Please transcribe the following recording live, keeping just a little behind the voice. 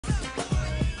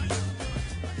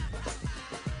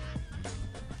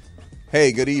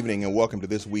Hey, good evening, and welcome to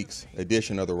this week's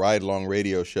edition of the Ride Along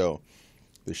Radio Show,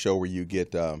 the show where you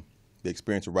get the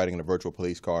experience of riding in a virtual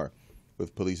police car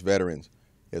with police veterans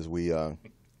as we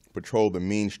patrol the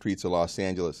mean streets of Los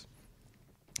Angeles.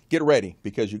 Get ready,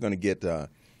 because you're going to get a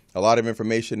lot of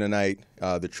information tonight,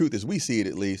 the truth as we see it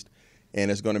at least,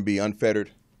 and it's going to be unfettered,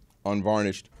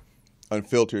 unvarnished,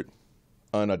 unfiltered,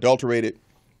 unadulterated,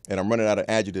 and I'm running out of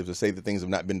adjectives to say that things have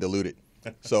not been diluted.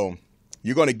 So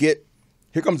you're going to get,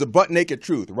 here comes the butt-naked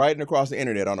truth riding across the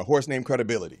internet on a horse named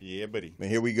Credibility. Yeah, buddy. And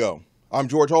here we go. I'm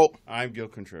George Holt. I'm Gil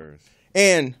Contreras.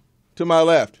 And to my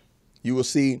left, you will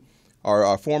see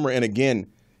our former and again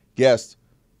guest,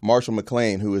 Marshall Mc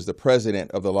Clain, who is the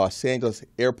president of the Los Angeles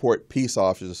Airport Peace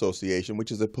Officers Association,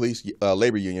 which is a police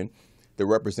labor union that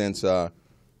represents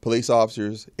police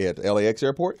officers at LAX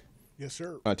Airport. Yes,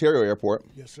 sir. Ontario Airport.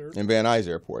 Yes, sir. And Van Nuys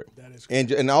Airport. That is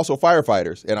correct. And also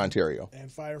firefighters at Ontario.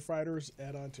 And firefighters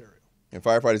at Ontario. And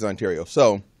firefighters Ontario.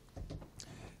 So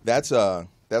that's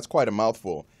quite a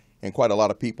mouthful and quite a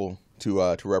lot of people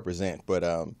to represent. But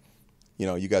you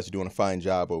know, you guys are doing a fine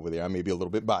job over there. I may be a little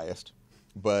bit biased,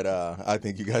 but I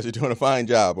think you guys are doing a fine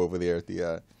job over there at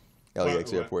the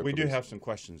LAX Airport. We do have some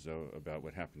questions though about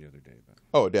what happened the other day.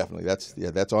 Oh, definitely.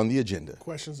 That's on the agenda.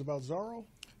 Questions about Zorro?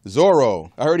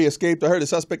 Zorro. I heard he escaped. I heard the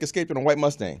suspect escaped in a white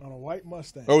Mustang. On a white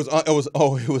Mustang. It was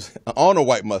on a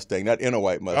white Mustang, not in a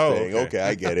white Mustang. Oh, okay,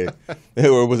 I get it.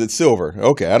 Or was it silver?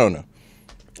 Okay, I don't know.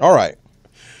 All right.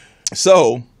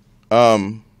 So, but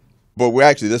we're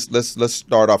actually let's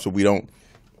start off so we don't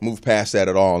move past that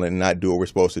at all and not do what we're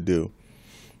supposed to do.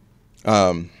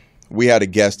 We had a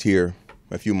guest here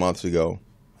a few months ago,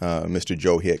 Mr.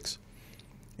 Joe Hicks.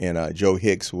 And Joe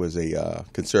Hicks was a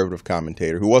conservative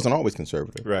commentator who wasn't always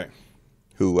conservative. Right.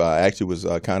 Who actually was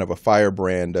kind of a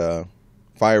firebrand, I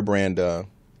don't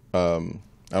want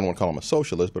to call him a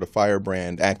socialist, but a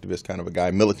firebrand activist kind of a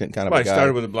guy, militant kind of a guy. Well, I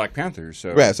started with the Black Panthers.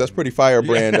 So. Yes, that's pretty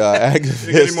firebrand activist.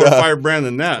 You get any more firebrand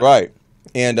than that. Right.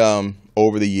 And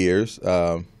over the years,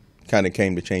 kind of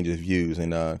came to change his views.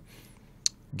 And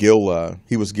Gil,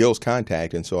 he was Gil's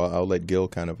contact, and so I'll let Gil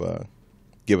kind of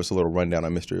give us a little rundown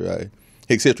on Mr.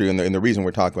 Hicks' history, and the reason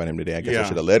we're talking about him today, I guess I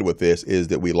should have led with this, is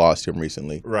that we lost him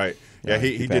recently. Right. Yeah,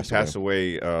 he did pass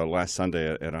away last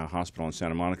Sunday at a hospital in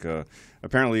Santa Monica.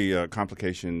 Apparently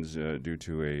complications due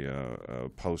to a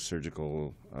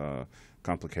post-surgical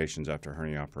complications after a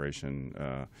hernia operation.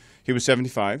 He was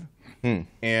 75, and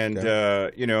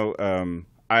okay. you know,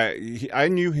 I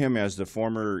knew him as the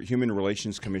former Human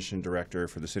Relations Commission Director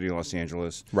for the City of Los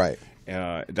Angeles. Right.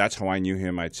 That's how I knew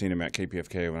him. I'd seen him at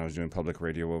KPFK when I was doing public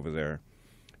radio over there.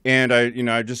 And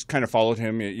I just kind of followed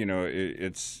him.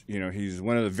 He's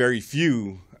one of the very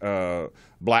few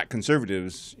black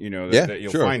conservers, that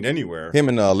you'll find anywhere. Him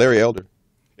and Larry Elder.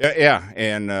 Yeah,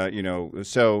 and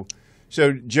so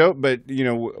Joe. But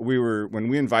when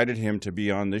we invited him to be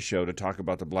on this show to talk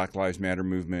about the Black Lives Matter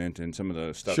movement and some of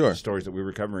the stuff, the stories that we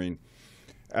were covering.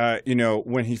 When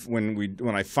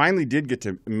I finally did get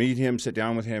to meet him, sit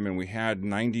down with him, and we had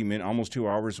 90 minutes, almost 2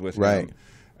 hours with him.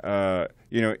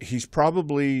 He's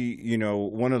probably,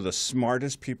 one of the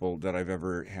smartest people that I've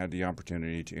ever had the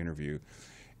opportunity to interview.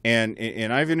 And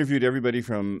I've interviewed everybody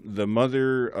from the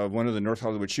mother of one of the North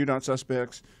Hollywood shootout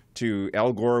suspects to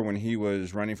Al Gore when he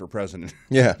was running for president.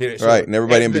 Yeah, right. And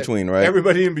everybody in between, right?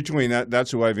 Everybody in between. That's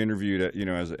who I've interviewed,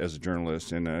 as a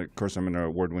journalist. And, of course, I'm an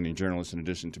award-winning journalist in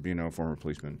addition to being a former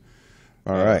policeman.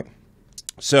 All right.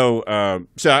 So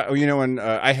when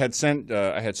I had sent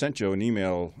Joe an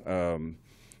email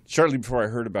shortly before I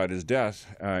heard about his death,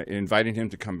 inviting him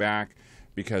to come back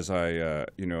because I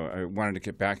wanted to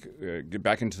get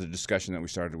back into the discussion that we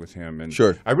started with him. And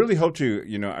sure. I really hope to,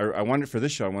 I wanted for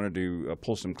this show, I wanted to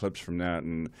pull some clips from that,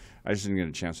 and I just didn't get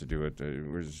a chance to do it.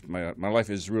 My life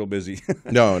is real busy.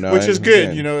 No, which is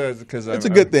good, because it's a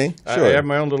good thing. Sure. I have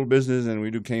my own little business, and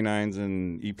we do canines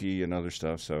and EP and other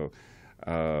stuff. So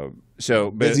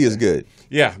busy is good.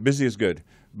 Yeah, busy is good.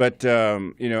 But,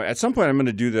 at some point I'm going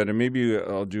to do that, and maybe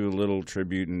I'll do a little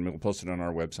tribute and we'll post it on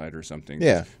our website or something.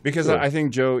 Yeah. Because I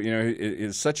think Joe,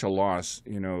 is such a loss,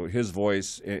 his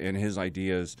voice and his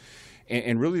ideas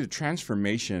and really the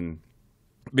transformation.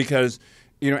 Because,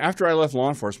 after I left law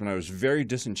enforcement, I was very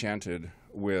disenchanted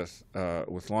with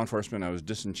law enforcement. I was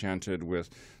disenchanted with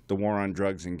the war on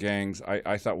drugs and gangs.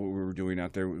 I thought what we were doing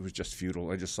out there was just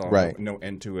futile. I just saw no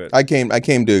end to it. I came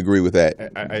to agree with that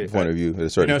point of view at a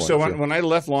certain point. So when I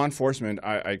left law enforcement,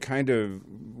 I kind of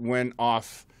went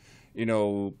off,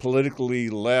 politically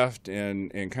left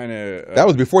and kind of. That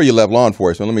was before you left law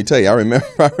enforcement. Let me tell you, I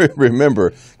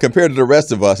remember compared to the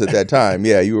rest of us at that time.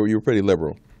 Yeah, you were pretty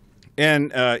liberal.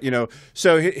 And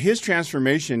so his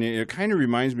transformation, it kind of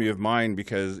reminds me of mine,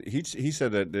 because he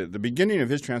said that the beginning of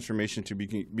his transformation to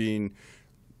being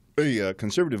a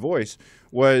conservative voice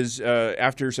was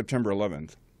after September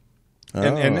 11th.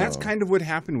 And that's kind of what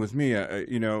happened with me.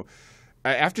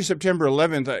 After September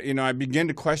 11th, I began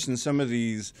to question some of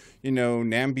these,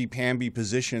 namby-pamby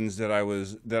positions that I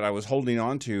was holding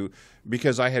on to,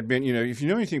 because I had been, if you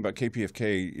know anything about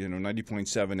KPFK, 90.7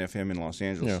 FM in Los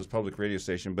Angeles, it's a public radio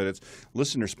station, but it's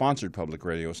listener-sponsored public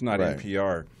radio. It's not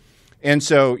NPR. And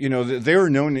so, they were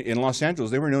known in Los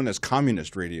Angeles. They were known as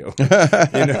communist radio,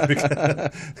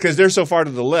 because they're so far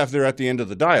to the left. They're at the end of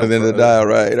the dial. And then the dial,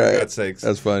 right? For God's sakes.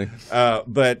 That's funny. So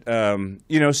I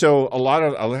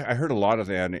heard a lot of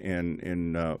that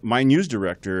in my news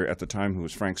director at the time, who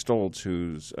was Frank Stoltz,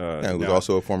 who was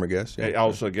also a former guest. Yeah.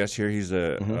 Also a guest here. He's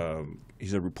a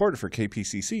reporter for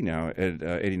KPCC now at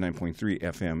 89.3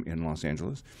 FM in Los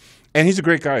Angeles. And he's a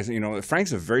great guy.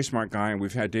 Frank's a very smart guy, and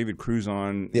we've had David Cruz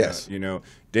on. Yes.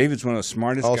 David's one of the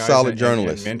smartest guys solid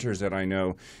journalists. And mentors that I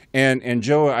know. And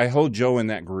Joe, I hold Joe in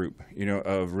that group,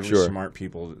 of really smart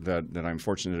people that I'm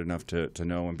fortunate enough to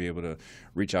know and be able to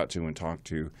reach out to and talk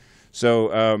to.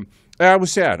 So I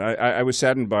was sad. I was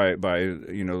saddened by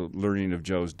learning of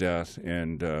Joe's death,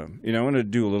 and I want to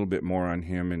do a little bit more on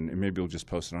him, and maybe we'll just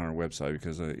post it on our website,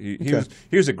 because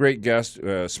he was a great guest,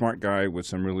 smart guy with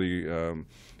some really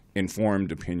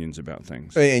informed opinions about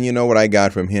things. And what I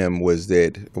got from him was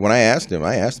that when I asked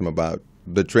him about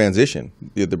the transition,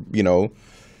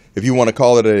 if you want to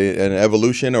call it an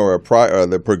evolution or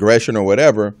the progression or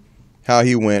whatever, how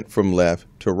he went from left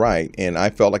to right. And I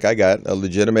felt like I got a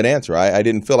legitimate answer. I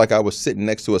didn't feel like I was sitting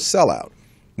next to a sellout,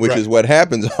 which is what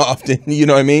happens often, you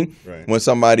know what I mean? Right. When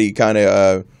somebody kind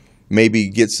of maybe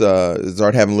gets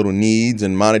start having little needs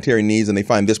and monetary needs, and they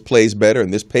find this plays better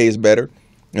and this pays better,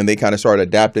 and they kind of start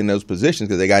adapting those positions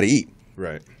because they got to eat.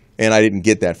 Right. And I didn't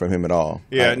get that from him at all.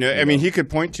 Yeah, I mean, he could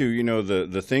point to,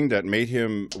 the thing that made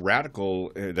him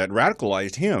radical, that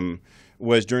radicalized him,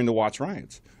 was during the Watts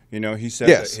riots. He said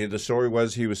that the story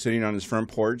was he was sitting on his front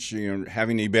porch,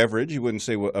 having a beverage. He wouldn't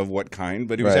say of what kind,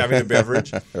 but he was having a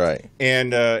beverage. Right.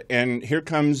 And here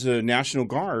comes the National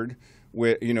Guard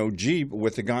with Jeep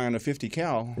with the guy on a 50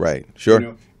 cal. Right.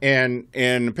 Sure. And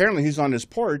apparently he's on his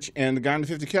porch, and the guy on the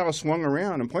 50 cal swung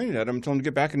around and pointed at him and told him to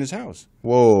get back in his house.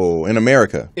 Whoa! In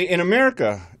America. In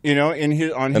America,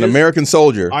 an American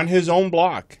soldier on his own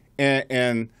block,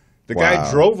 and the guy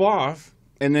drove off,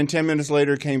 and then 10 minutes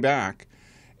later came back.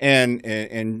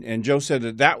 And Joe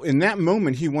said that in that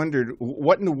moment he wondered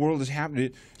what in the world is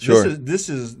happening. Sure. This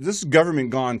is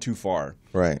government gone too far.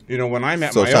 Right. When I'm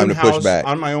at my own house,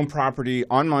 on my own property,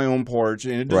 on my own porch,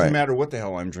 and it doesn't matter what the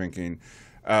hell I'm drinking.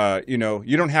 You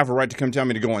don't have a right to come tell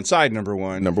me to go inside. Number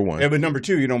one. Yeah, but number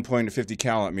two, you don't point a 50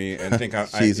 cal at me and think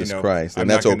Jesus Christ, and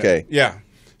that's okay. Yeah.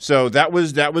 So that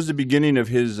was the beginning of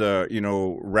his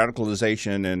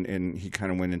radicalization, and he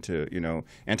kind of went into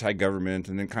anti-government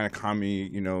and then kind of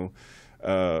commie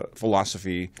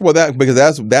philosophy. Well,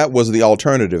 that was the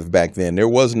alternative back then. There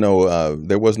was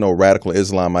no radical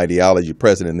Islam ideology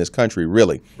present in this country,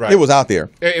 really. Right. It was out there,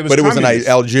 but it was in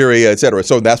Algeria, etc.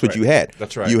 So that's what you had.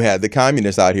 That's right. You had the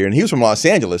communists out here, and he was from Los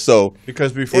Angeles, so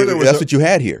because that's what you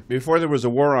had here. Before there was a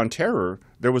war on terror,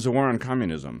 there was a war on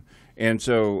communism. And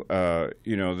so,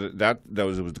 that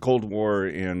was the Cold War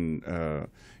and, the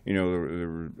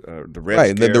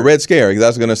Red Scare. The Red Scare. I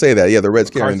was going to say that. Yeah, the Red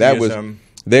Scare. And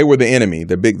they were the enemy,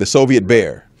 the Soviet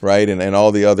bear, right? And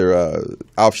all the other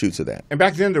offshoots of that. And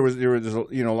back then there was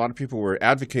a lot of people were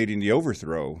advocating the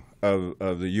overthrow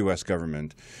of the U.S.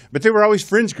 government, but they were always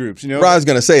fringe groups. Well, I was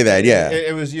going to say that. Yeah,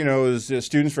 it was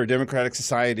Students for a Democratic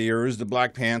Society, or it was the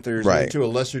Black Panthers, to a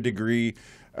lesser degree,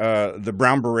 the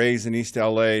Brown Berets in East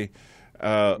L.A.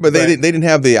 But they didn't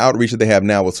have the outreach that they have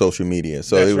now with social media,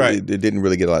 so it didn't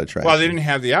really get a lot of traction. Well, they didn't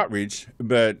have the outreach,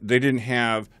 but they didn't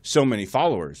have so many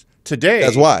followers.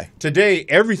 That's why. Today,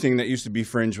 everything that used to be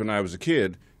fringe when I was a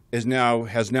kid has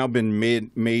now been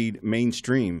made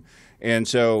mainstream. And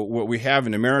so what we have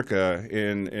in America,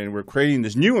 and we're creating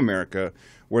this new America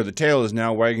where the tail is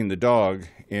now wagging the dog.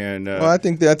 And I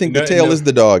think the tail is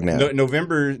the dog now.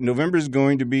 November is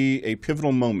going to be a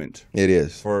pivotal moment. It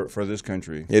is for this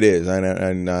country. It is,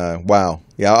 and wow,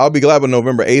 yeah, I'll be glad when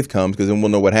November 8th comes, because then we'll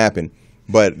know what happened.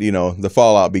 But the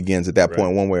fallout begins at that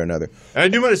point, one way or another. And I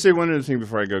do want to say one other thing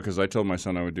before I go, because I told my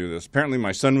son I would do this. Apparently,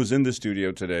 my son was in the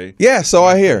studio today. Yeah, so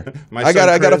I hear. I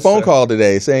got a phone call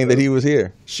today saying that he was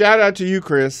here. Shout out to you,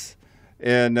 Chris.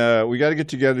 And we got to get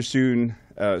together soon.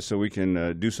 so we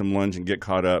can do some lunch and get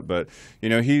caught up. But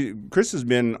Chris has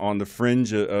been on the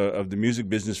fringe of the music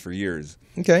business for years.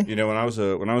 Okay. When I was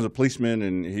a policeman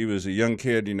and he was a young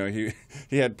kid,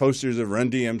 he had posters of Run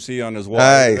DMC on his wall.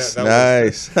 Nice,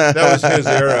 nice. That was his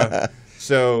era.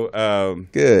 So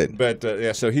good. But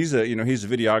so he's a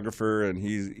videographer, and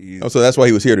he's so that's why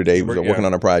he was here today. He was working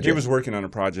on a project. He was working on a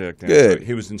project. And good. So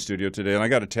he was in studio today, and I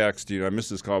got a text. I missed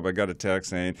his call, but I got a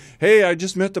text saying, "Hey, I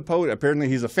just met the poet." Apparently,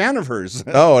 he's a fan of hers.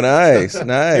 Oh, nice,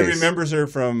 nice. He remembers her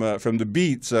from the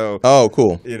Beat. So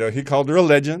cool. He called her a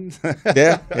legend.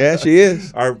 yeah, she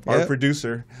is. Our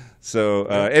producer. So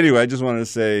anyway, I just wanted to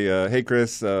say, hey,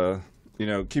 Chris,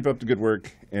 keep up the good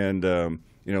work, and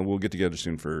we'll get together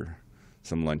soon for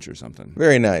some lunch or something.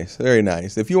 Very nice, very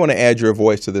nice. If you want to add your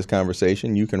voice to this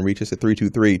conversation, you can reach us at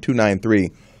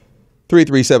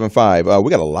 323-293-3375. We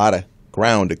got a lot of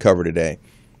ground to cover today.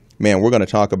 Man, we're going to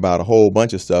talk about a whole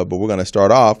bunch of stuff, but we're going to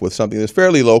start off with something that's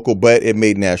fairly local, but it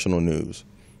made national news.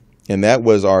 And that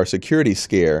was our security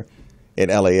scare at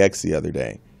LAX the other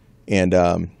day. And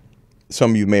some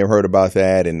of you may have heard about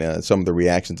that and some of the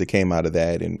reactions that came out of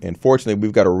that. And fortunately,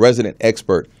 we've got a resident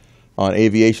expert on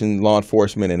aviation law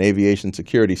enforcement and aviation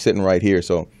security sitting right here.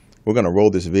 So we're going to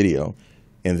roll this video,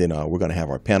 and then we're going to have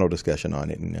our panel discussion on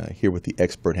it and hear what the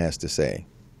expert has to say.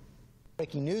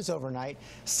 Breaking news overnight,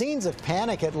 scenes of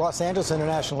panic at Los Angeles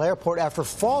International Airport after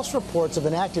false reports of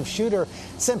an active shooter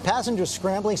sent passengers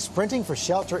scrambling, sprinting for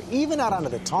shelter, even out onto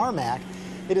the tarmac.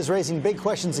 It is raising big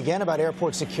questions again about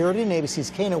airport security, and ABC's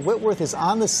Kana Whitworth is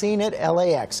on the scene at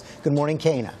LAX. Good morning,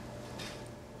 Kana.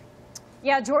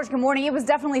 Yeah, George, good morning. It was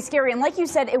definitely scary. And like you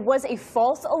said, it was a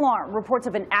false alarm. Reports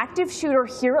of an active shooter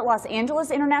here at Los Angeles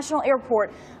International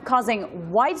Airport causing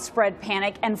widespread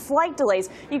panic and flight delays.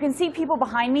 You can see people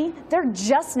behind me. They're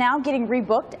just now getting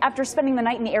rebooked after spending the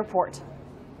night in the airport.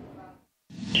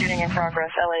 Shooting in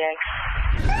progress, LAX.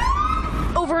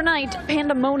 Overnight,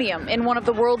 pandemonium in one of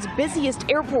the world's busiest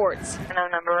airports. No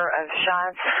number of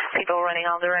shots, people running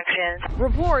all directions.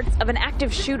 Reports of an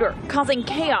active shooter causing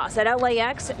chaos at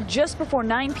LAX just before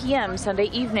 9 p.m. Sunday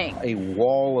evening. A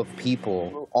wall of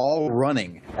people all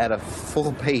running at a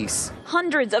full pace.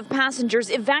 Hundreds of passengers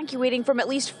evacuating from at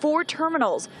least 4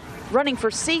 terminals, running for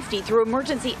safety through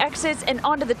emergency exits and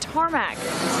onto the tarmac.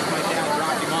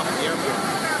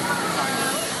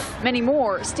 Many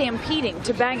more stampeding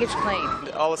to baggage claim.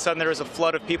 All of a sudden there was a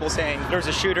flood of people saying there's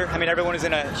a shooter. I mean, everyone is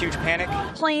in a huge panic.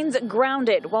 Planes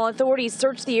grounded while authorities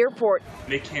searched the airport.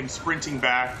 They came sprinting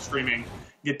back, screaming,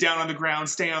 "Get down on the ground,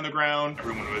 stay on the ground."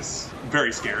 Everyone was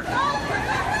very scared.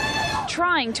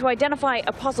 Trying to identify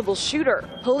a possible shooter.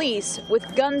 Police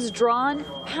with guns drawn,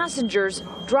 passengers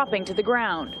dropping to the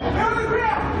ground.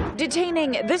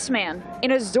 Detaining this man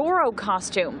in a Zorro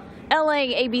costume.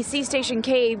 LA ABC station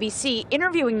KABC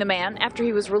interviewing the man after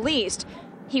he was released.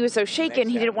 He was so shaken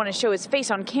he didn't want to show his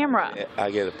face on camera. I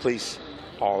get the police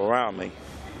all around me,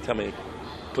 tell me,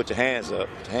 put your hands up,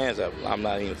 I'm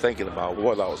not even thinking about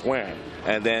what I was wearing.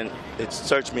 And then it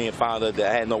searched me and found out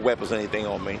that I had no weapons or anything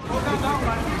on me.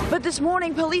 But this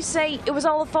morning, police say it was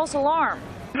all a false alarm.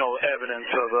 No evidence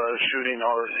of a shooting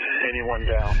or anyone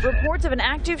down. Reports of an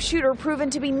active shooter proven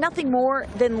to be nothing more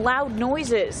than loud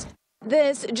noises.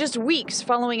 This just weeks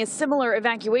following a similar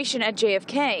evacuation at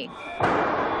JFK.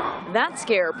 That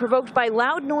scare provoked by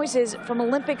loud noises from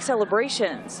Olympic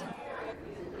celebrations.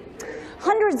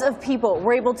 Hundreds of people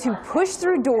were able to push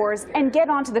through doors and get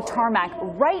onto the tarmac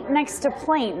right next to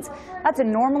planes. That's a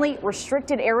normally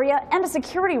restricted area and a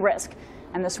security risk.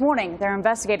 And this morning, they're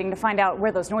investigating to find out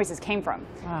where those noises came from.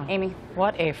 Wow. Amy?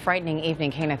 What a frightening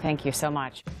evening, Kana. Thank you so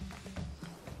much.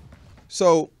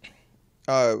 So,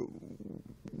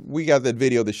 we got that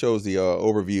video that shows the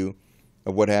overview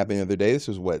of what happened the other day. This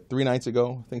was, what, 3 nights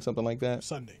ago? I think something like that?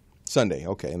 Sunday,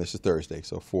 okay. And this is Thursday,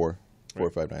 so four or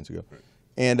 5 nights ago. Right.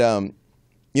 And,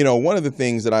 one of the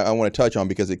things that I want to touch on,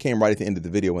 because it came right at the end of the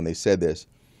video when they said this,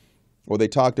 well, they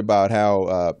talked about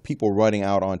how people running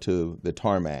out onto the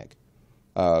tarmac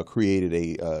created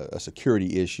a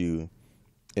security issue,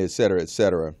 et cetera, et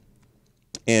cetera.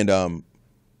 And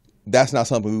that's not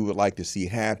something we would like to see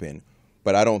happen.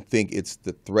 But I don't think it's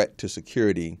the threat to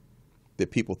security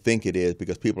that people think it is,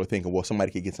 because people are thinking, well,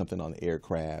 somebody could get something on the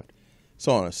aircraft,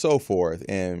 so on and so forth.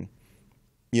 And,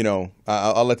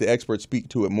 I'll let the experts speak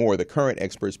to it more, the current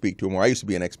experts speak to it more. I used to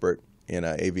be an expert in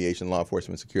aviation, law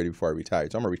enforcement, security before I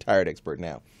retired. So I'm a retired expert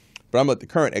now. But I'm going to let the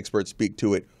current experts speak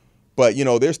to it. But,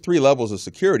 there's 3 levels of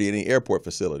security in the airport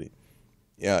facility.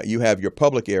 You have your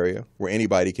public area where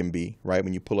anybody can be, right?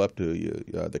 When you pull up to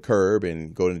the curb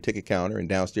and go to the ticket counter and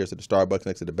downstairs to the Starbucks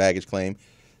next to the baggage claim,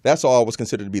 that's all what's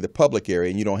considered to be the public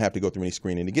area, and you don't have to go through any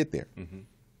screening to get there. Mm-hmm.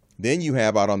 Then you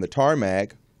have out on the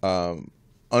tarmac,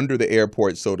 under the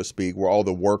airport, so to speak, where all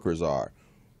the workers are,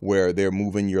 where they're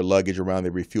moving your luggage around,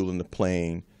 they're refueling the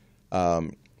plane,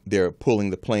 they're pulling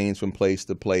the planes from place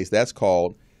to place. That's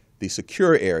called the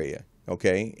secure area,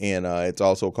 okay? And it's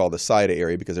also called the SIDA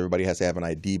area because everybody has to have an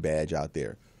ID badge out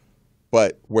there.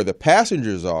 But where the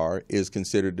passengers are is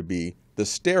considered to be the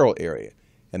sterile area.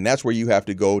 And that's where you have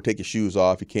to go, take your shoes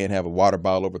off. You can't have a water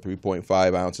bottle over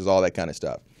 3.5 ounces, all that kind of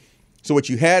stuff. So what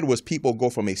you had was people go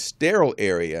from a sterile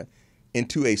area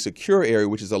into a secure area,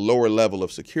 which is a lower level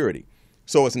of security.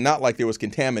 So it's not like there was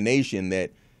contamination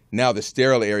that now the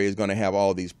sterile area is going to have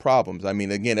all these problems. I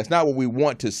mean, again, that's not what we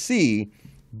want to see,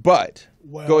 but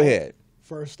go ahead.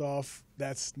 First off,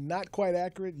 that's not quite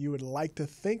accurate. You would like to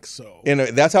think so. And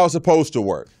that's how it's supposed to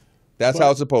work. That's how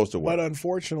it's supposed to work. But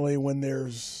unfortunately, when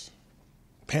there's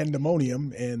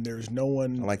pandemonium and there's no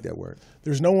one, I like that word.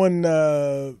 There's no one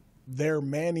there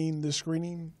manning the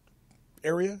screening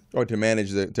area, or to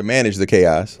manage the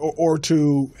chaos, or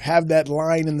to have that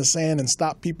line in the sand and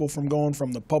stop people from going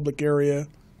from the public area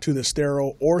to the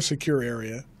sterile or secure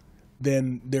area,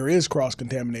 then there is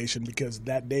cross-contamination because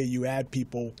that day you had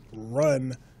people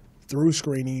run through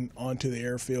screening onto the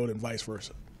airfield and vice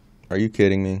versa. Are you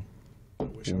kidding me?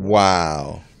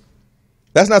 Wow.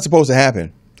 That's not supposed to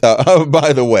happen,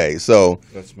 by the way. So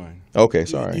that's mine. Okay,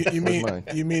 sorry. You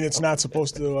mean it's not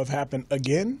supposed to have happened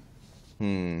again?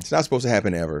 It's not supposed to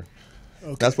happen ever.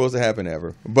 Okay. Not supposed to happen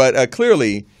ever. But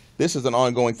clearly, this is an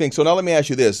ongoing thing. So now let me ask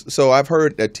you this. So I've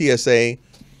heard that TSA,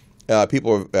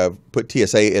 people have put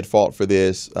TSA at fault for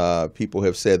this. People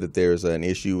have said that there's an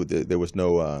issue with there was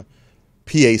no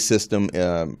PA system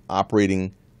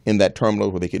operating in that terminal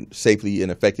where they could safely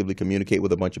and effectively communicate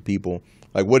with a bunch of people.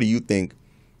 Like, what do you think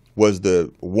was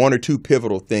the one or two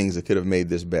pivotal things that could have made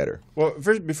this better? Well,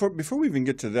 first, before we even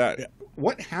get to that,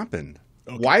 what happened?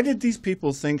 Okay. Why did these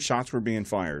people think shots were being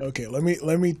fired? Okay, let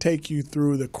me take you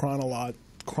through the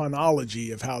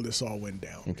chronology of how this all went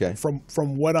down. Okay.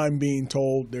 From what I'm being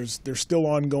told, there's still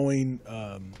ongoing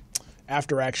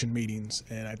after action meetings,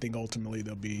 and I think ultimately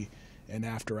there'll be an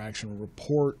after action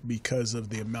report because of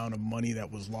the amount of money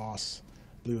that was lost.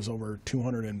 I believe it was over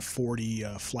 240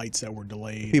 flights that were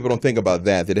delayed. People don't think about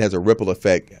that it has a ripple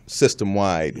effect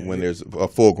system-wide when there's a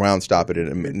full ground stop at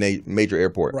a major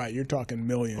airport. Right, you're talking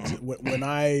millions. When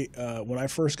I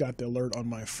first got the alert on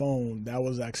my phone, that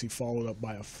was actually followed up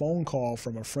by a phone call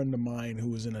from a friend of mine who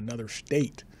was in another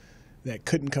state that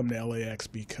couldn't come to LAX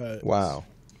because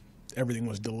everything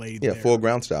was delayed there. Full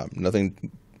ground stop.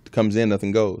 Nothing comes in,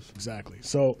 nothing goes. Exactly.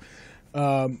 So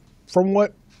from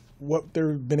what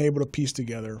they've been able to piece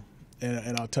together,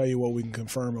 and I'll tell you what we can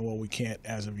confirm and what we can't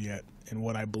as of yet, and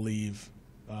what I believe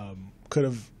could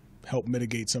have helped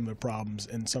mitigate some of the problems,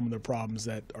 and some of the problems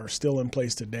that are still in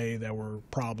place today that were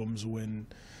problems when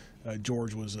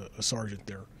George was a sergeant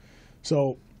there.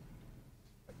 So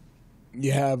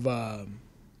you have a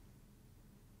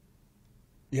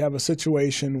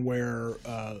situation where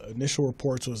initial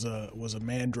reports was a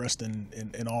man dressed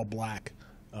in all black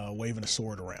waving a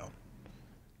sword around,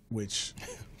 which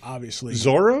obviously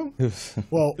Zorro?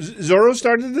 Well, Zorro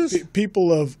started this?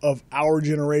 People of our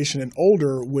generation and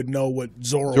older would know what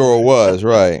Zorro was,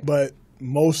 right. But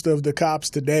most of the cops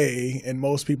today and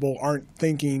most people aren't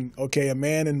thinking, okay, a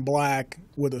man in black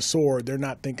with a sword, they're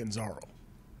not thinking Zorro.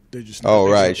 They're just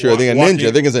right, sure. They're a ninja.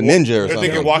 I think it's a ninja or something. They're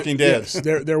thinking Walking Dead. Yes,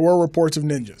 there were reports of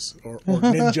ninjas, or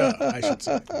ninja, I should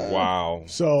say. Wow.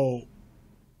 So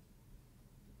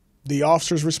the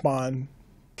officers respond,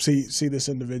 see this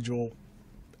individual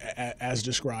as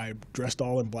described, dressed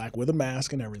all in black with a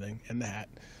mask and everything, and the hat,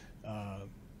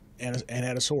 and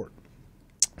had a sword.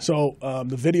 So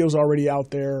the video's already out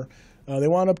there. They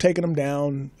wound up taking him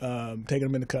down, taking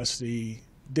him into custody.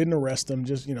 Didn't arrest him,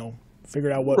 just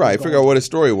figured out what figure out what his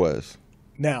story was.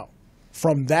 Now,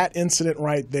 from that incident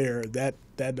right there, that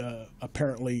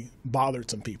apparently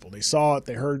bothered some people. They saw it.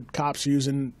 They heard cops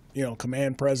using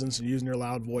command presence and using their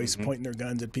loud voice, pointing their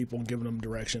guns at people and giving them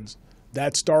directions.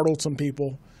 That startled some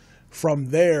people.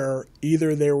 From there,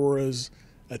 either there was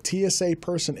a TSA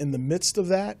person in the midst of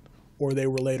that, or they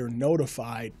were later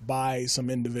notified by some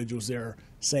individuals there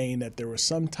saying that there was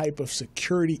some type of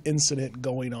security incident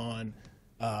going on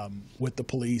with the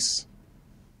police.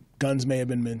 Guns may have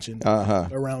been mentioned,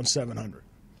 around 700.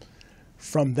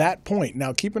 From that point,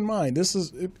 now keep in mind,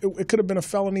 it could have been a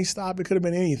felony stop. It could have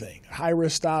been anything.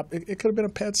 High-risk stop. It could have been a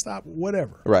pet stop,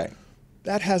 whatever. Right.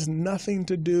 That has nothing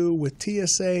to do with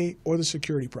TSA or the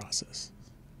security process.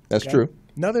 That's true.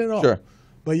 Nothing at all. Sure.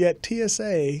 But yet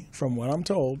TSA, from what I'm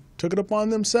told, took it upon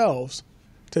themselves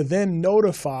to then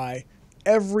notify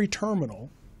every terminal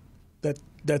that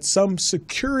that some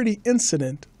security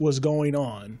incident was going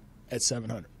on at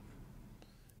 700.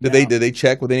 Did they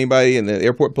check with anybody in the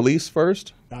airport police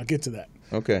first? I'll get to that.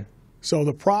 Okay. So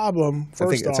the problem, I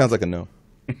think it sounds like a no.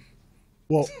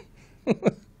 Well,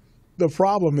 the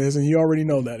problem is, and you already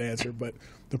know that answer, but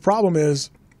the problem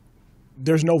is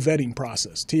there's no vetting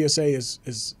process. TSA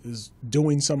is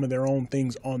doing some of their own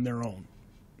things on their own.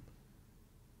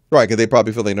 Right, because they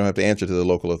probably feel they don't have to answer to the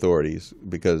local authorities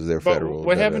because they're federal. But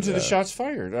what happened to the shots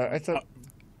fired? I thought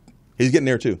he's getting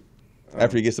there too.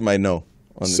 After he gets somebody no.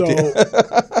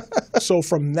 So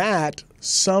from that,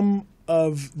 some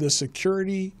of the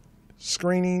security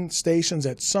screening stations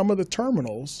at some of the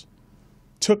terminals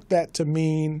took that to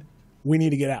mean we need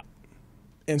to get out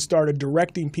and started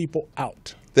directing people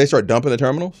out. They start dumping the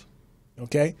terminals?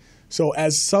 Okay. So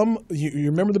as you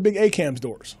remember the big ACAMS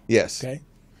doors? Yes. Okay.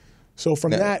 So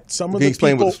from that, some of the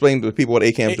people... Explain to the people what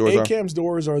ACAMS doors are. ACAMS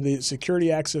doors are the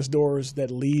security access doors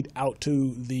that lead out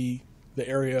to the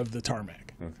area of the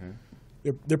tarmac. Okay.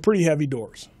 They're pretty heavy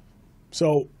doors.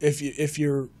 So if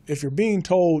you're being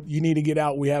told you need to get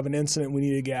out, we have an incident, we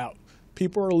need to get out,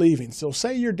 people are leaving. So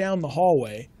say you're down the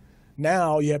hallway,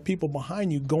 now you have people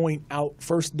behind you going out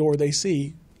first door they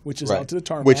see, which is out to the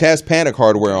tarmac. Which has panic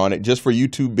hardware on it just for you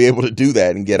to be able to do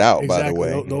that and get out, exactly. by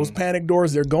the way. Those panic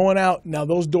doors, they're going out. Now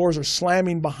those doors are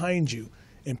slamming behind you.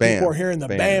 And people are hearing the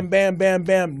bam, bam, bam,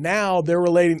 bam. Now they're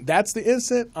relating, that's the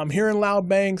incident. I'm hearing loud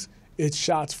bangs. It's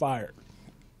shots fired.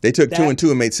 They took 2 and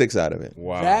 2 and made 6 out of it.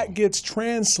 Wow. That gets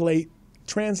translated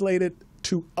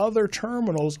to other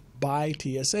terminals by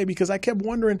TSA, because I kept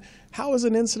wondering, how is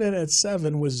an incident at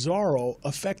 7 with Zorro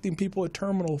affecting people at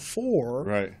Terminal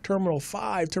 4, Terminal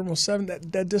 5, Terminal 7?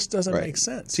 That just doesn't make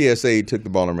sense. TSA took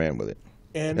the ball and ran with it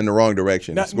in the wrong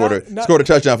direction. Scored a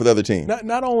touchdown for the other team.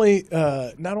 Not only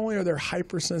are there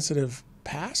hypersensitive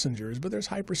passengers, but there's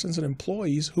hypersensitive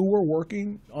employees who were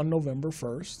working on November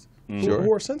 1st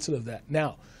who are sensitive to that.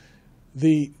 Now,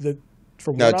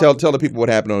 tell the people what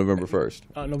happened on November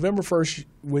 1st. November 1st,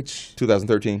 which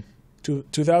 2013.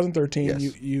 2013,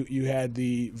 yes. you had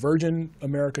the Virgin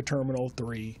America Terminal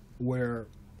 3, where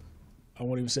I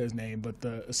won't even say his name, but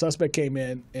a suspect came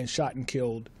in and shot and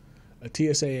killed a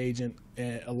TSA agent,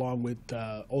 along with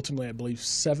ultimately, I believe,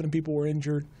 7 people were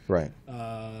injured. Right.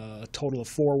 A total of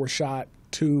 4 were shot.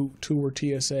 Two were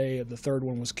TSA. The third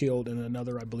one was killed, and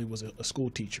another, I believe, was a school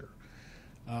teacher.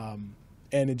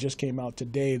 And it just came out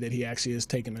today that he actually has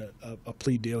taken a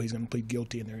plea deal. He's going to plead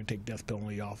guilty, and they're going to take death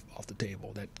penalty off the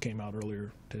table. That came out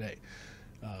earlier today.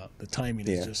 The timing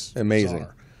is just amazing.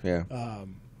 Bizarre. Yeah.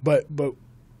 But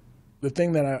the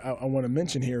thing that I want to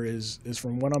mention here is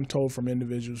from what I'm told from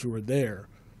individuals who were there,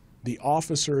 the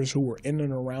officers who were in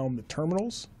and around the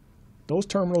terminals, those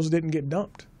terminals didn't get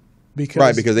dumped.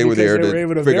 Because they were there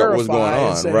to figure out what was going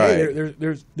on. Say, hey,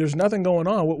 there's nothing going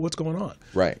on. What's going on?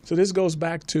 Right. So this goes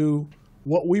back to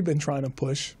what we've been trying to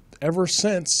push ever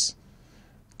since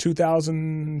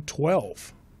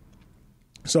 2012.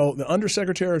 So the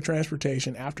Undersecretary of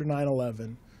Transportation, after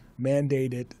 9/11,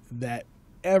 mandated that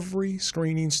every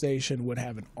screening station would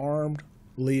have an armed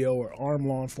LEO or armed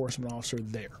law enforcement officer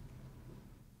there.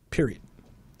 Period.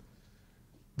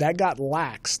 That got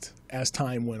laxed as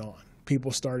time went on.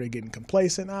 People started getting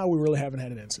complacent. We really haven't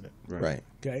had an incident. Right.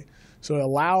 Okay. So it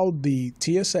allowed the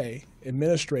TSA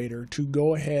administrator to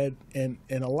go ahead and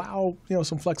allow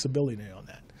some flexibility on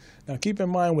that. Now keep in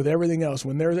mind, with everything else,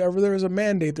 when there's a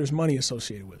mandate, there's money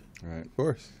associated with it. Right. Of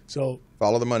course. So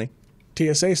follow the money.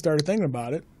 TSA started thinking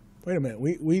about it. Wait a minute,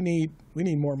 we need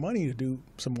more money to do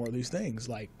some more of these things,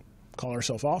 like call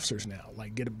ourselves officers now,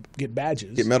 like get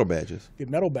badges, get metal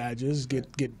badges,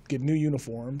 get new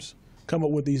uniforms. Come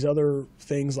up with these other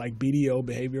things like BDO,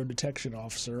 Behavioral Detection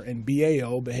Officer, and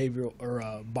BAO, Behavioral or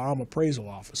Bomb Appraisal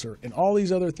Officer, and all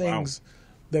these other things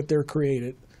that they're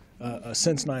created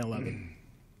since 9/11,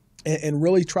 and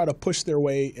really try to push their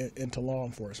way into law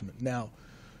enforcement. Now,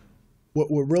 what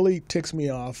really ticks me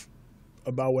off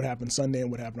about what happened Sunday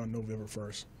and what happened on November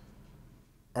 1st,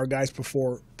 our guys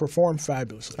performed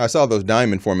fabulously. I saw those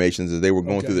diamond formations as they were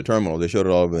going through the terminal. They showed it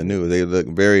all over the news. They look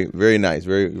very, very nice,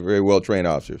 very, very well trained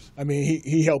officers. I mean,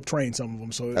 he helped train some of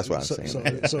them. So that's what I'm saying.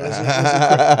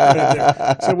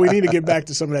 So we need to get back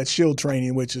to some of that SHIELD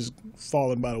training, which is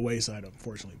fallen by the wayside,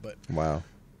 unfortunately. But wow.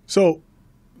 So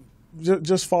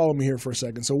just follow me here for a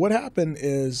second. So what happened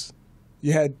is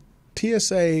you had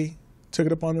TSA took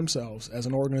it upon themselves as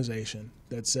an organization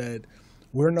that said,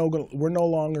 we're no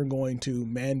longer going to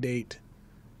mandate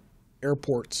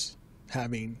airports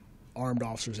having armed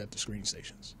officers at the screening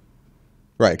stations.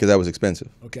 Right, because that was expensive.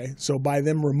 Okay, so by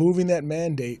them removing that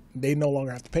mandate, they no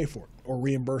longer have to pay for it or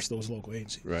reimburse those local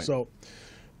agencies. Right. So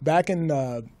back in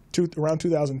around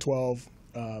 2012,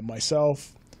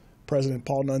 myself, President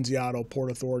Paul Nunziato,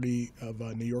 Port Authority of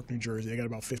New York, New Jersey, they got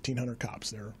about 1,500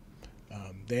 cops there.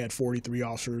 They had 43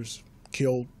 officers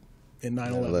killed in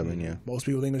 9/11. Yeah. Most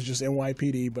people think it was just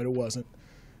NYPD, but it wasn't.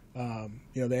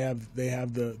 They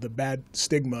have the bad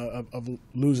stigma of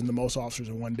losing the most officers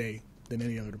in one day than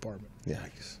any other department.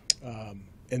 Yikes.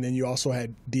 And then you also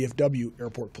had DFW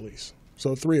Airport Police.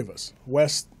 So 3 of us,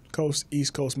 West Coast,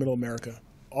 East Coast, Middle America,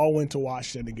 all went to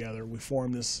Washington together. We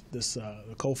formed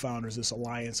the co-founders, this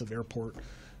alliance of airport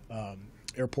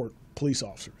police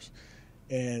officers.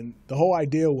 And the whole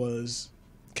idea was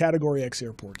Category X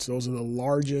airports. Those are the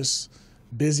largest,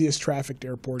 busiest trafficked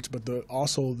airports, but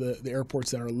also the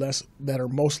airports that are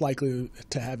most likely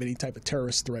to have any type of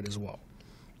terrorist threat as well.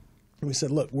 And we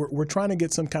said, look, we're trying to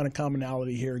get some kind of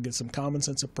commonality here, get some common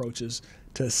sense approaches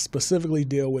to specifically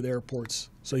deal with airports.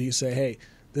 So you say, hey,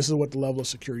 this is what the level of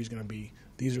security is going to be.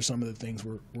 These are some of the things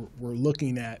we're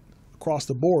looking at across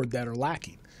the board that are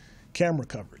lacking. Camera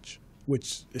coverage,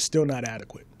 which is still not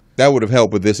adequate. That would have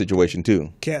helped with this situation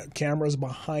too. Cameras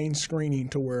behind screening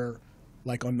to where,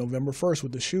 like on November 1st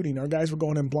with the shooting, our guys were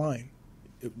going in blind.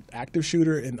 Active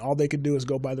shooter, and all they could do is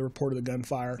go by the report of the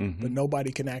gunfire, but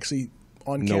nobody can actually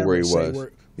on camera where he say was.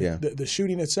 where Yeah. the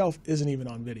shooting itself isn't even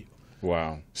on video.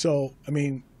 Wow. So, I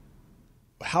mean,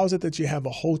 how is it that you have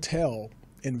a hotel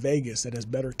in Vegas that has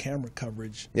better camera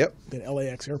coverage than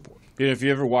LAX Airport? Yeah, if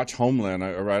you ever watch Homeland,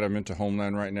 I'm into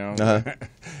Homeland right now.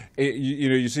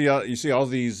 You see all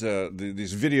these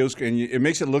videos, and it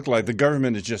makes it look like the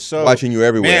government is just so watching you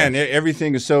everywhere. Man,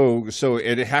 everything is so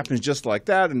it happens just like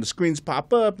that, and the screens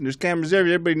pop up, and there's cameras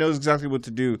everywhere. Everybody knows exactly what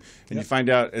to do, and you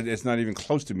find out it's not even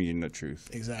close to being the truth.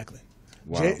 Exactly.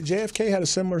 Wow. JFK had a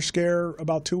similar scare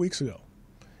about 2 weeks ago,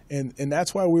 and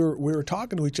that's why we were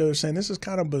talking to each other, saying this is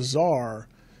kind of bizarre.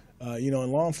 In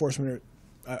law enforcement,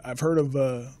 I've heard of,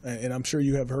 and I'm sure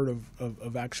you have heard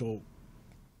of actual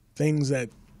things that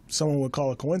someone would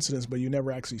call a coincidence, but you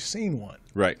never actually seen one.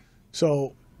 Right.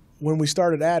 So when we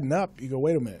started adding up, you go,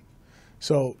 wait a minute.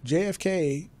 So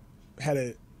JFK had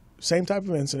a same type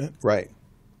of incident. Right.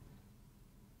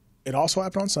 It also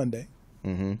happened on Sunday.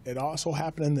 Mm-hmm. It also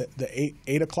happened in the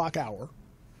 8 o'clock hour.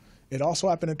 It also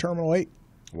happened at Terminal 8.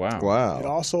 Wow. It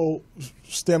also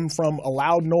stemmed from a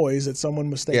loud noise that someone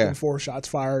mistaken for shots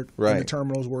fired, and the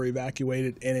terminals were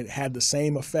evacuated, and it had the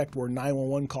same effect where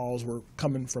 911 calls were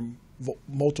coming from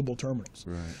multiple terminals.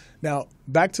 Right. Now,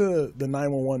 back to the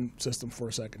 911 system for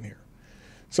a second here.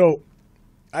 So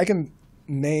I can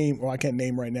name, or I can't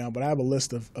name right now, but I have a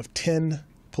list of 10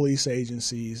 police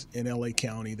agencies in LA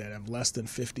County that have less than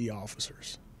 50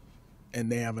 officers, and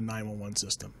they have a 911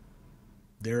 system.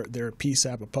 They're a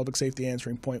PSAP, a public safety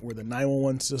answering point, where the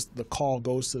 911 system, the call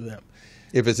goes to them.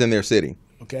 If it's in their city.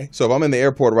 Okay. So if I'm in the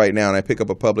airport right now and I pick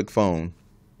up a public phone,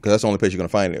 because that's the only place you're going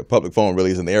to find it. A public phone really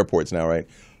is in the airports now, right?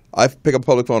 I pick up a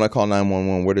public phone, I call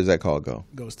 911. Where does that call go?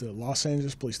 It goes to Los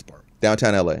Angeles Police Department.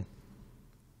 Downtown LA.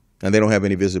 And they don't have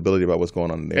any visibility about what's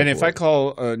going on in the airport. And if I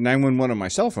call 911 on my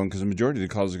cell phone, because the majority of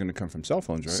the calls are going to come from cell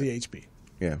phones, right? CHP.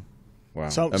 Yeah. Wow.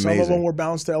 Some of them were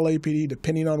bounced to LAPD,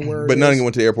 depending on where. But none of them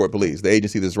went to airport police. The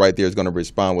agency that's right there is going to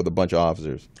respond with a bunch of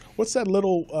officers. What's that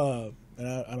little? And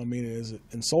I don't mean it as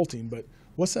insulting, but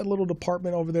what's that little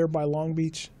department over there by Long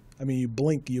Beach? I mean, you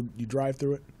blink, you drive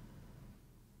through it.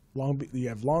 You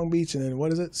have Long Beach, and then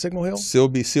what is it? Signal Hill. Seal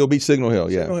Beach, Signal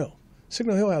Hill. Yeah. Signal Hill.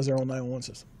 Signal Hill has their own 911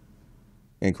 system.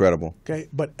 Incredible. Okay,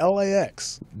 but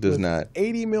LAX does not.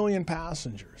 80 million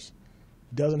passengers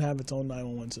doesn't have its own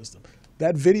 911 system.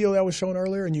 That video that was shown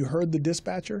earlier, and you heard the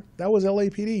dispatcher, that was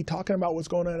LAPD talking about what's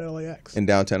going on at LAX. In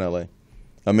downtown LA.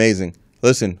 Amazing.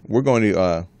 Listen, we're going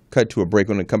to cut to a break.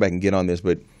 We're going to come back and get on this.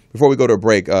 But before we go to a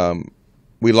break,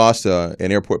 we lost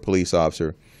an airport police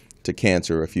officer to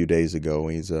cancer a few days ago.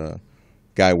 He's a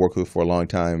guy I worked with for a long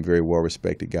time, very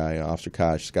well-respected guy, Officer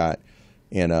Kaj Scott.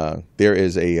 And there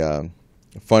is a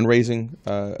fundraising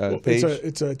page.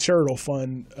 It's a charitable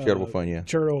fund. Charitable fund, yeah.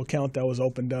 Charitable account that was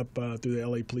opened up through the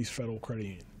LA Police Federal Credit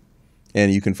Union.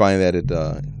 And you can find that at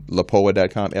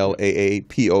LAAPOA.com,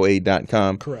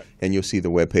 LAAPOA.com. Correct. And you'll see the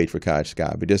webpage for Kaj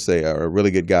Scott. But just a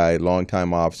really good guy,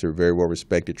 longtime officer, very well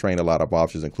respected, trained a lot of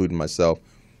officers, including myself,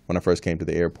 when I first came to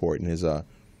the airport. And it's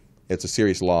a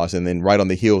serious loss. And then right on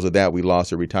the heels of that, we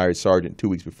lost a retired sergeant 2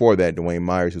 weeks before that, Dwayne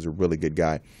Myers, who's a really good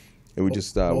guy. And we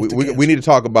just we need to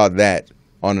talk about that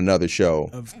on another show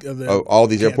of all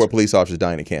these airport police officers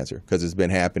dying of cancer, because it's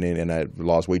been happening, and I've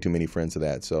lost way too many friends to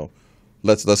that. So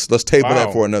let's table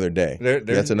that for another day.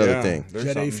 That's another thing.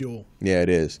 Jet A fuel. Yeah, it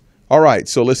is. All right.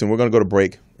 So listen, we're going to go to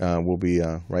break. We'll be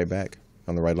right back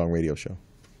on the Ride Along Radio Show.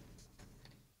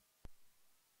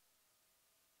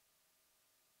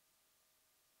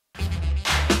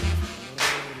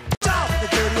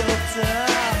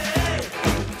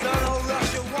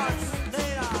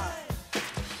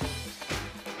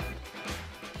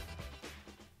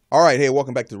 All right, hey,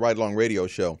 welcome back to the Ride Along Radio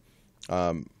Show.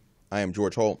 I am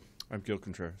George Holt. I'm Gil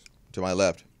Contreras. To my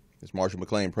left is Marshall Mc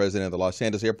Clain, president of the Los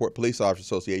Angeles Airport Police Officers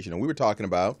Association, and we were talking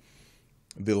about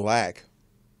the lack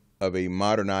of a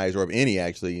modernized, or of any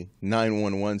actually,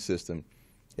 911 system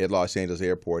at Los Angeles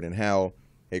Airport, and how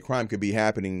a crime could be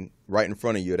happening right in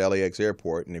front of you at LAX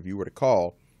Airport, and if you were to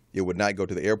call, it would not go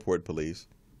to the airport police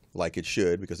like it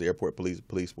should, because the airport police,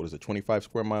 what is it, 25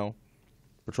 square mile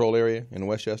patrol area in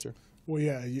Westchester? Well,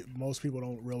 yeah, most people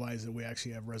don't realize that we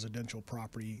actually have residential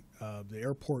property. The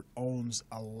airport owns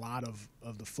a lot of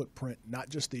the footprint, not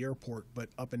just the airport, but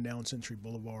up and down Century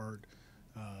Boulevard.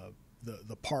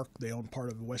 The park, they own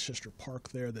part of the Westchester Park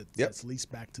there that's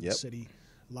leased back to the city.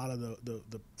 A lot of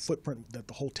the footprint that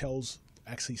the hotels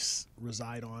actually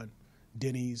reside on,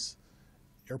 Denny's,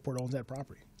 airport owns that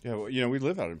property. Yeah, well, we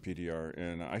live out in PDR,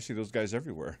 and I see those guys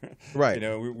everywhere. Right.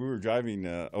 We were driving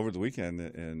over the weekend,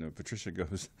 and Patricia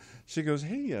goes,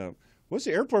 hey, what's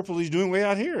the airport police doing way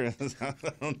out here? I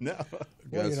don't know.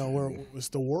 Well, it's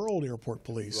the World Airport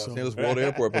Police. Los Angeles World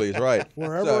Airport Police, right.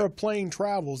 Wherever a plane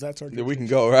travels, that's our we can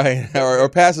go, right, or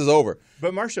passes over.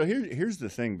 But, Marshall, here's the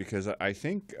thing, because I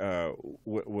think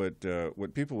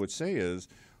what people would say is,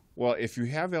 well, if you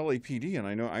have LAPD, and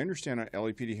I understand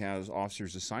LAPD has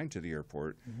officers assigned to the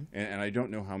airport, and I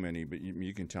don't know how many, but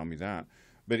you can tell me that.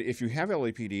 But if you have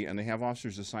LAPD and they have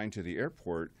officers assigned to the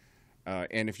airport,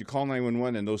 and if you call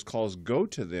 911 and those calls go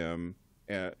to them,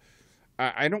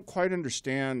 I don't quite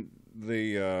understand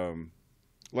the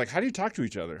how do you talk to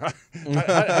each other? How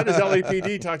does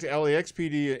LAPD talk to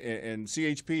LAXPD and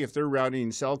CHP if they're routing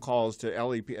cell calls to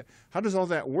LAPD? How does all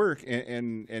that work?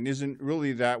 And isn't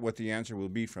really that what the answer will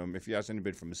be from, if you ask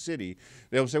anybody from a city?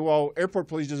 They'll say, well, airport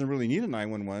police doesn't really need a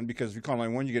 911 because if you call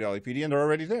 911, you get LAPD and they're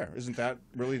already there. Isn't that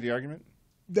really the argument?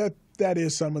 That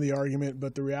is some of the argument,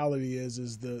 but the reality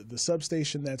is the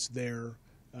substation that's there,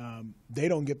 they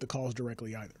don't get the calls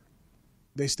directly either.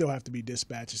 They still have to be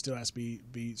dispatched. It still has to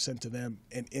be sent to them.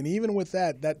 And even with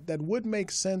that would make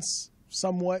sense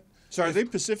somewhat. So are they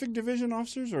Pacific Division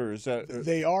officers, or is that?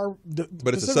 They are.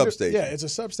 But it's a substation. Yeah, it's a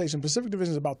substation. Pacific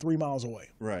Division is about 3 miles away.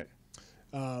 Right.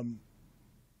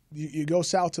 You go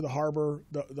south to the harbor.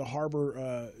 The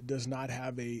harbor does not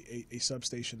have a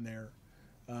substation there.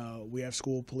 We have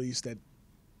school police that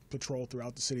patrol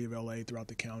throughout the city of LA, throughout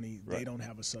the county. Right. They don't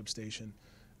have a substation.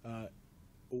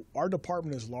 Our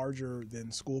department is larger than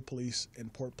school police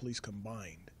and port police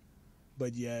combined,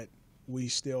 but yet we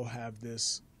still have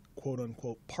this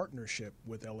quote-unquote partnership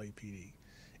with LAPD.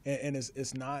 And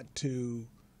it's not to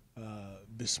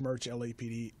besmirch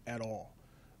LAPD at all,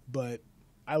 but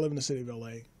I live in the city of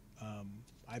LA.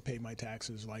 I pay my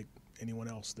taxes like anyone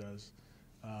else does.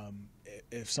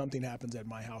 If something happens at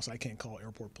my house, I can't call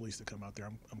airport police to come out there.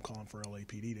 I'm calling for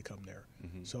LAPD to come there.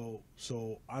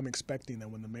 So I'm expecting that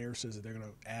when the mayor says that they're going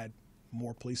to add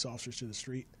more police officers to the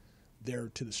street, they're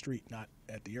to the street, not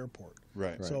at the airport.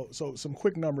 Right. So some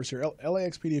quick numbers here.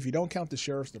 LAXPD, if you don't count the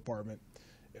sheriff's department,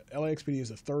 LAXPD is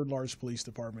the third largest police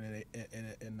department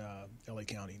in LA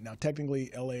County. Now,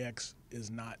 technically, LAX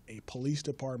is not a police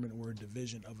department. We're a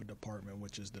division of a department,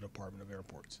 which is the Department of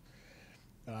Airports.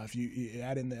 If you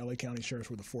add in the LA County Sheriffs,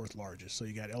 we're the fourth largest. So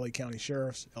you got LA County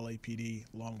Sheriffs, LAPD,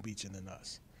 Long Beach, and then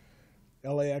us.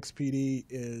 LAXPD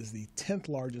is the 10th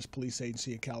largest police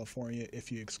agency in California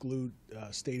if you exclude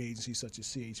state agencies such as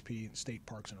CHP and State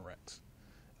Parks and Recs.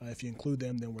 If you include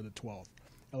them, then we're the 12th.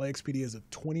 LAXPD is the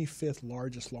 25th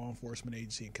largest law enforcement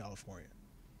agency in California.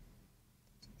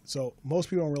 So most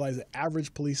people don't realize the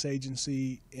average police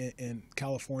agency in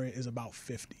California is about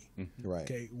 50. Right.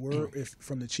 Okay, if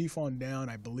from the chief on down,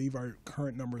 I believe our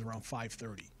current number is around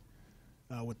 530.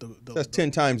 That's 10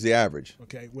 times the average.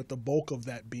 Okay, with the bulk of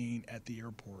that being at the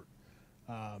airport.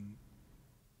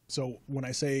 So when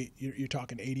I say you're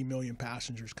talking 80 million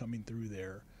passengers coming through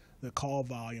there, the call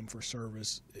volume for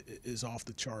service is off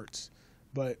the charts.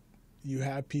 But you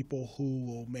have people who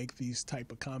will make these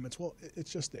type of comments. Well,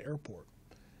 it's just the airport.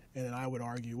 And then I would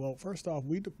argue, well, first off,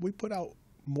 we put out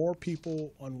more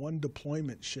people on one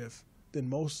deployment shift than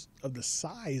most of the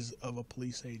size of a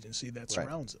police agency that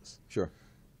surrounds us. Sure.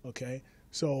 Okay?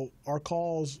 So our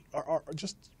calls are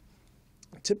just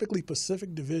typically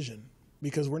Pacific Division,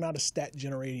 because we're not a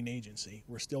stat-generating agency.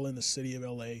 We're still in the city of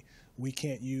L.A. We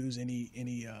can't use any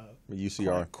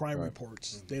UCR crime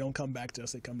reports. They don't come back to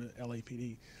us. They come to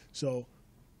LAPD. So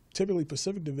typically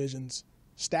Pacific Division's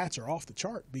stats are off the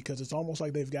chart because it's almost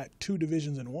like they've got two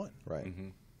divisions in one. Right.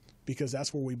 Because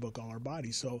that's where we book all our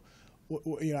bodies. So,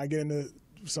 I get into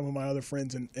some of my other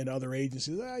friends and other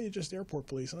agencies. You're just airport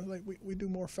police. And I was like, we do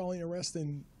more felony arrests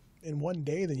in one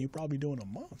day than you probably do in a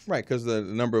month. Right, because the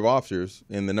number of officers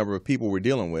and the number of people we're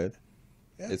dealing with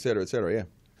et cetera, et cetera. Yeah.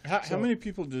 How many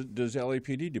people does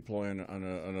LAPD deploy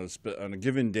on a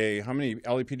given day? How many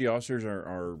LAPD officers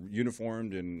are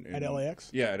uniformed at LAX?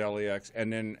 Yeah, at LAX.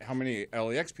 And then how many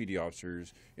LAX PD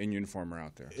officers in uniform are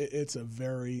out there? It's a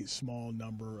very small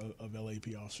number of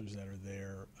LAPD officers that are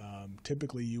there.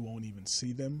 Typically, you won't even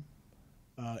see them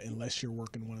unless you're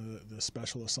working one of the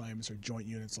special assignments or joint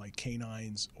units like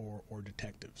canines or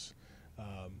detectives.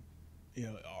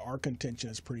 Our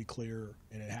contention is pretty clear,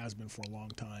 and it has been for a long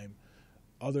time.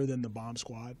 Other than the bomb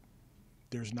squad,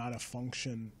 there's not a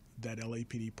function that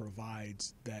LAPD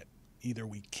provides that either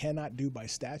we cannot do by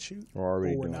statute or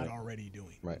we're not already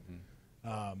doing. Right.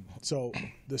 So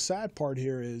the sad part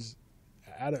here is,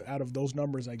 out of those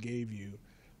numbers I gave you,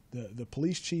 the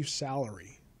police chief's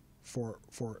salary for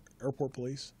airport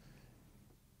police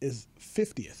is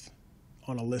 50th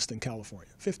on a list in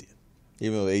California. 50th.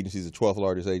 Even though the agency is the 12th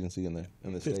largest agency in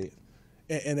the state.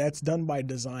 And that's done by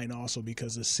design also,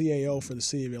 because the CAO for the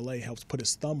city of LA helps put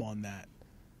his thumb on that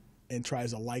and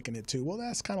tries to liken it to, well,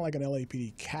 that's kind of like an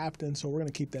LAPD captain, so we're going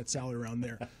to keep that salary around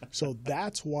there. So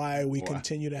that's why we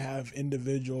continue to have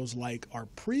individuals like our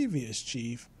previous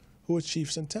chief, who was Chief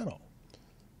Centeno.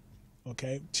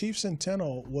 Okay, Chief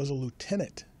Centeno was a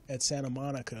lieutenant at Santa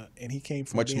Monica, and he came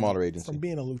from smaller agency. From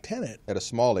being a lieutenant at a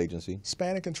small agency,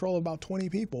 span of control of about 20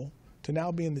 people, to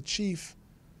now being the chief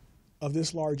of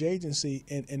this large agency.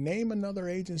 And name another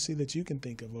agency that you can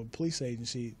think of, a police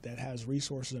agency that has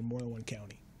resources in more than one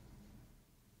county.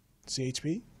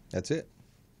 CHP? That's it.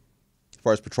 As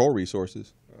far as patrol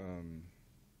resources.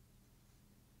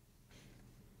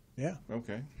 Yeah.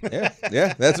 Okay.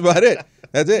 Yeah, that's about it.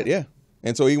 That's it, yeah.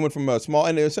 And so he went from a small,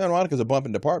 and Santa Monica's a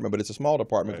bumping department, but it's a small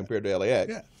department compared to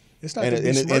LAX. Yeah. It's not and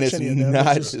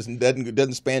it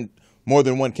doesn't span more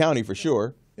than one county for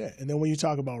sure. Yeah, and then when you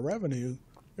talk about revenue,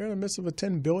 they're in the midst of a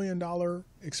 $10 billion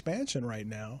expansion right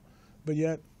now, but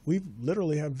yet we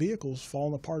literally have vehicles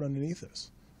falling apart underneath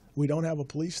us. We don't have a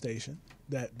police station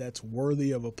that's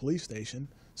worthy of a police station.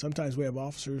 Sometimes we have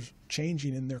officers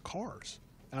changing in their cars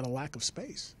out of lack of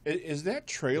space. Is that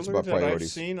trailer that I've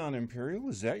seen on Imperial,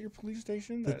 is that your police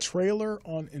station? The trailer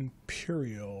on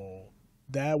Imperial,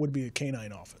 that would be a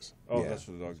canine office. Oh, yeah, that's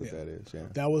what the dog that is, yeah.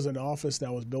 That was an office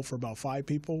that was built for about 5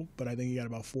 people, but I think you got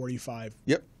about 45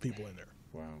 people in there.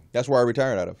 Wow. That's where I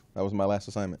retired out of. That was my last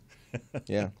assignment.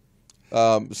 Yeah.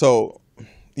 So,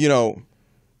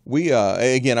 we,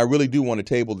 again, I really do want to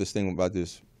table this thing about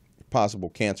this possible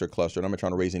cancer cluster, and I'm not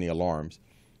trying to raise any alarms,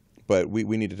 but we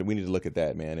need to look at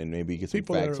that, man, and maybe get some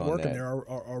people facts that are on working that. there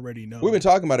already know. We've been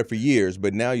talking about it for years,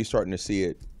 but now you're starting to see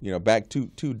it, back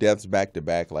two deaths back to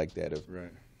back like that of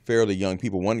fairly young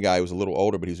people. One guy was a little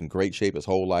older, but he was in great shape his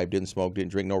whole life, didn't smoke,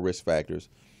 didn't drink, no risk factors.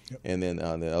 And then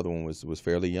the other one was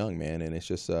fairly young, man, and it's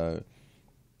just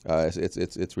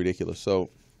it's ridiculous. So,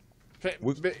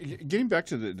 getting back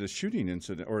to the shooting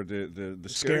incident or the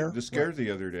scare the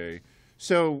other day.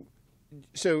 So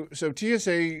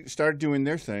TSA started doing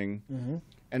their thing,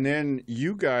 and then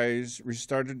you guys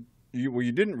started.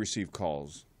 You didn't receive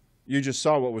calls. You just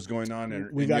saw what was going on,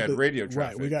 and you had radio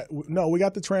traffic. Right. We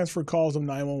got the transfer calls of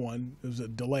 911. It was a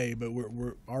delay, but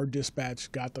our dispatch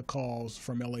got the calls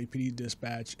from LAPD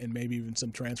dispatch, and maybe even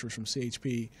some transfers from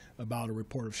CHP about a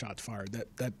report of shots fired.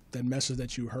 That message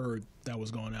that you heard that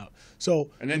was going out. So,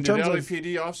 and then did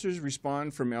LAPD officers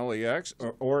respond from LAX,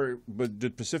 but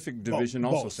did Pacific Division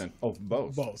also send? Oh,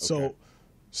 both. Both. Okay.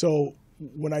 So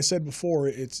when I said before,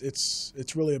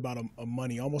 it's really about a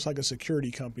money, almost like a security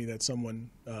company that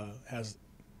someone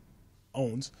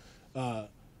owns,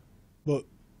 but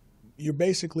you're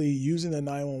basically using the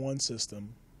 911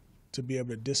 system to be able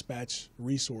to dispatch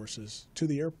resources to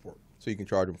the airport. So you can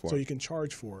charge them for it. So you can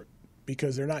charge for it,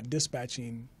 because they're not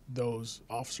dispatching those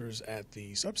officers at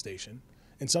the substation,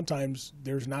 and sometimes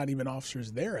there's not even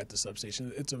officers there at the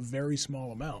substation. It's a very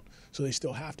small amount, so they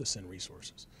still have to send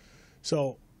resources.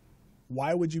 So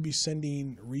why would you be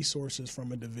sending resources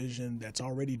from a division that's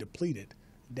already depleted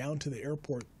down to the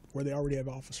airport where they already have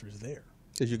officers there?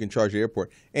 Because you can charge the airport.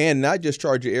 And not just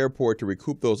charge the airport to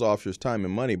recoup those officers' time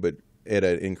and money, but at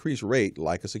an increased rate,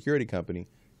 like a security company,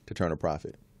 to turn a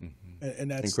profit. And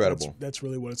that's incredible. That's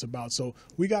really what it's about. So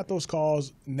we got those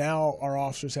calls. Now our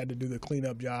officers had to do the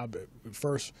cleanup job.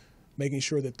 First, making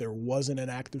sure that there wasn't an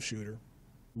active shooter.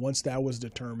 Once that was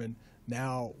determined,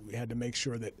 now we had to make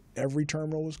sure that every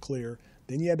terminal was clear.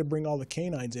 Then you had to bring all the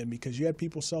canines in, because you had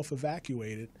people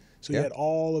self-evacuated. So you had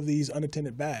all of these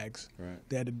unattended bags. Right.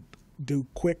 They had to do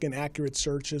quick and accurate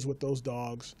searches with those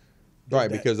dogs.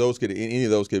 Right, because any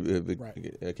of those could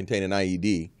contain an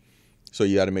IED. So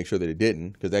you got to make sure that it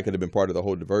didn't, because that could have been part of the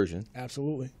whole diversion.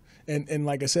 Absolutely. And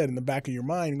like I said, in the back of your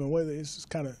mind, going, well, this is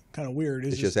kind of weird.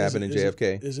 It's just happened in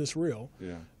JFK. Is this real?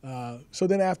 Yeah. So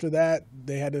then after that,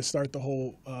 they had to start the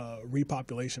whole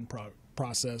repopulation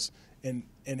process, and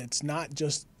it's not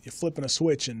just you're flipping a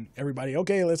switch and everybody,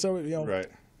 okay, let's right.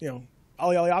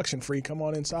 Ollie auction free, come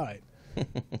on inside.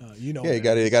 Yeah, you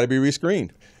got to be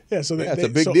rescreened. Yeah, so that's a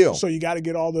big deal. So you got to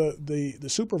get all the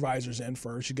supervisors in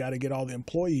first. You got to get all the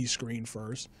employees screened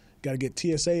first. Got to get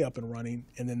TSA up and running,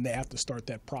 and then they have to start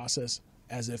that process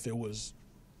as if it was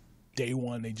day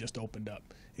one they just opened up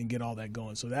and get all that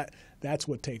going. So that's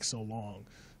what takes so long.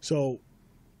 So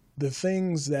the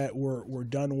things that were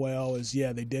done well is,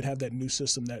 yeah, they did have that new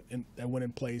system that went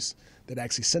in place that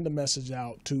actually sent a message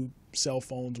out to cell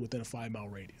phones within a 5-mile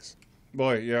radius.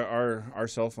 Boy, yeah, our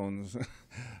cell phones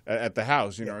at the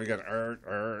house, you got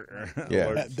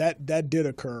yeah. That did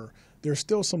occur. There's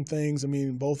still some things. I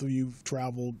mean, both of you've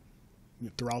traveled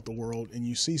throughout the world, and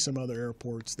you see some other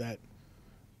airports that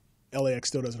LAX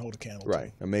still doesn't hold a candle to.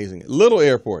 Right, amazing. Little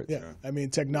airports. Yeah, I mean,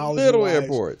 technology. Little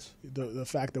airports. The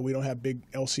fact that we don't have big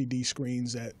LCD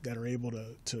screens that are able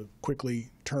to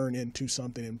quickly turn into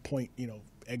something and point,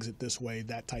 exit this way,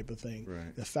 that type of thing.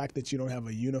 Right. The fact that you don't have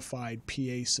a unified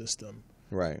PA system.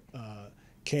 Right.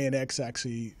 KNX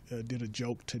actually did a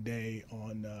joke today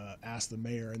on Ask the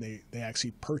Mayor, and they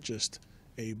actually purchased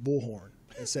a bullhorn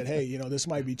and said, hey, this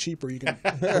might be cheaper. You can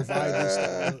provide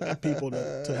this to people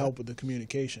to help with the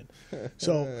communication.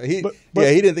 So he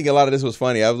didn't think a lot of this was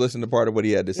funny. I was listening to part of what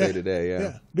he had to say today.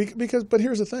 Yeah. But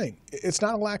here's the thing: it's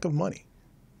not a lack of money.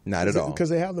 Not at all. Because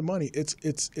they have the money.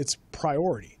 It's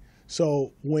priority.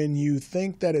 So when you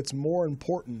think that it's more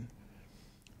important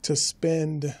to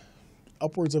spend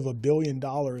upwards of $1 billion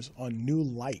on new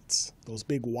lights, those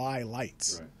big Y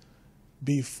lights, right,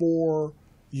 before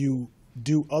you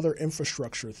do other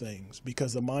infrastructure things,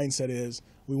 because the mindset is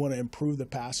we want to improve the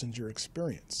passenger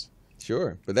experience.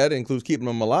 Sure, but that includes keeping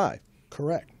them alive.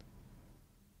 Correct.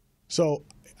 So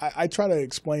I try to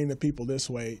explain to people this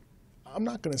way: I'm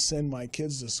not going to send my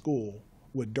kids to school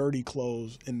with dirty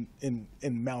clothes and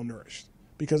malnourished,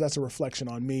 because that's a reflection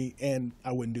on me, and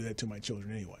I wouldn't do that to my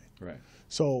children anyway. Right.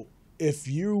 So if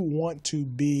you want to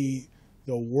be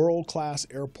the world-class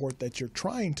airport that you're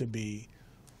trying to be,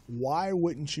 why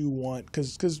wouldn't you want,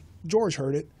 because George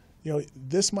heard it,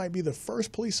 this might be the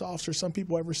first police officer some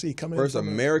people ever see coming in. First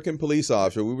American police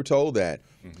officer. We were told that.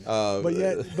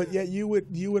 Mm-hmm. But yet you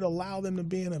would allow them to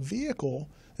be in a vehicle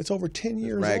that's over 10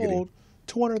 years old,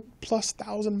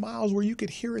 200,000+ miles, where you could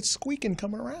hear it squeaking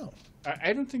coming around.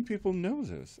 I don't think people know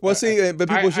this. Well, but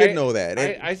people should know that.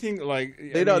 I think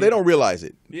they don't realize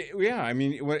it. Yeah, I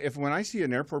mean, when I see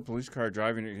an airport police car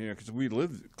driving, because we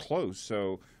live close,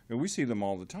 so we see them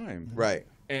all the time. Right.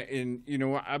 And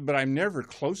but I'm never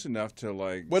close enough to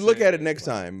Well, look at it next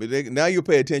time. Now you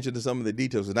pay attention to some of the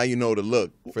details, and now you know to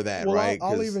look for that, right?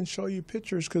 I'll even show you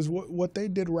pictures, because what they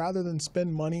did, rather than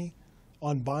spend money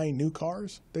on buying new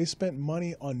cars, they spent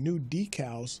money on new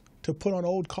decals to put on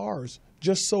old cars,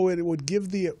 just so it would give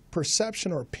the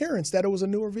perception or appearance that it was a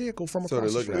newer vehicle from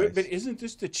across the street. Nice. But isn't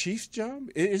this the chief's job?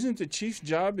 Isn't the chief's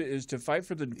job is to fight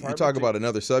for the department? You talk about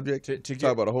another subject.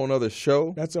 Talk about a whole other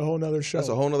show. That's a whole other show. That's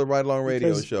a whole other ride-along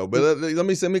radio show. But let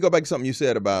me go back to something you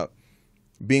said about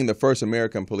being the first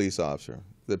American police officer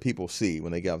that people see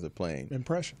when they get off the plane.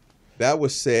 Impression. That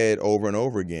was said over and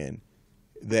over again,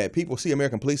 that people see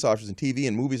American police officers in TV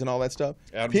and movies and all that stuff.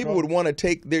 People would want to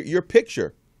take your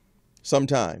picture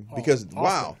sometime, because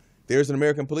wow, there's an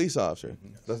American police officer.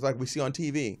 That's like we see on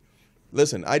TV.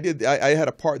 Listen, I had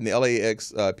a part in the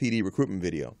LAX PD recruitment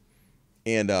video,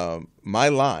 and my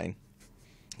line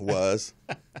was,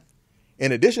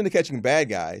 in addition to catching bad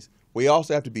guys, we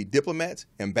also have to be diplomats,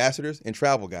 ambassadors, and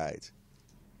travel guides.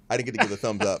 I didn't get to give the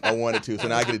thumbs up. I wanted to, so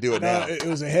now I get to do it now. It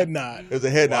was a head nod. It was a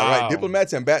head nod, right?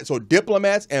 Diplomats,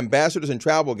 ambassadors, and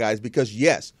travel guides, because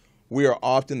yes, we are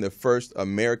often the first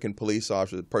American police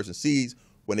officer the person sees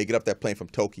when they get up that plane from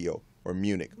Tokyo or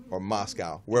Munich or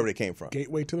Moscow, wherever they came from.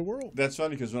 Gateway to the world. That's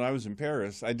funny, because when I was in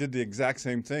Paris, I did the exact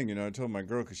same thing. I told my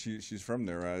girl, because she's from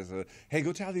there, I said, hey,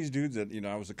 go tell these dudes that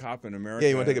I was a cop in America.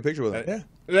 Yeah, you want to take a picture with them?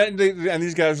 Yeah. And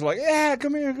these guys were like, yeah,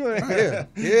 come here. Go ahead.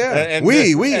 Yeah.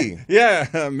 We.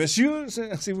 Yeah, monsieur. So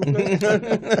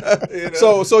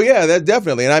yeah, that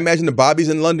definitely. And I imagine the Bobbies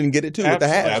in London get it too with the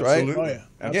hats, right? Oh, yeah.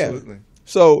 Absolutely. Yeah.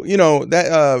 So,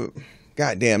 that,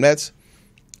 goddamn, that's,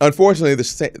 unfortunately,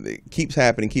 this keeps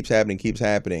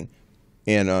happening.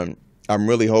 And I'm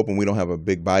really hoping we don't have a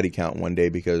big body count one day,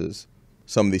 because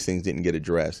some of these things didn't get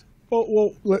addressed.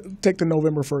 Well, take the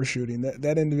November 1st shooting.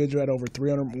 That individual had over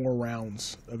 300 more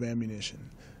rounds of ammunition.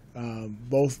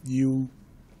 Both of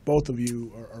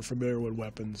you are familiar with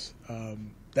weapons.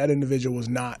 That individual was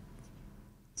not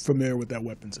familiar with that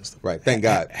weapon system. Right. Thank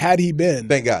God. Had he been,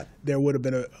 thank God, there would have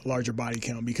been a larger body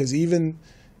count, because even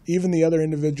the other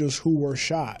individuals who were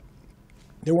shot,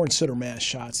 they weren't center mass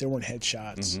shots. They weren't head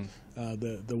shots.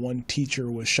 The one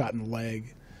teacher was shot in the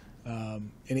leg,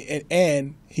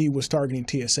 and he was targeting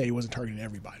TSA. He wasn't targeting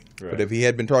everybody. Right. But if he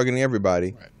had been targeting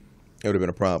everybody, it would have been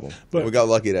a problem. But we got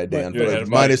lucky that day.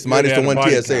 Minus the one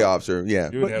TSA officer.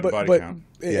 Yeah.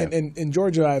 And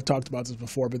George and I have talked about this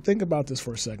before. But think about this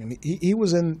for a second. He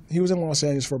was in Los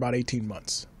Angeles for about 18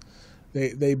 months.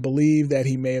 They believe that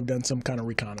he may have done some kind of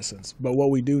reconnaissance. But what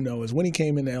we do know is when he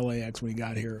came into LAX, when he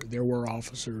got here, there were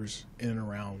officers in and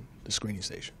around the screening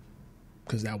station,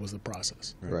 because that was the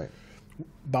process. Right.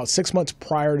 About 6 months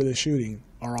prior to the shooting,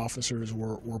 our officers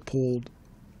were pulled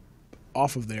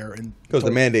off of there and because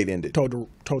the mandate ended, told to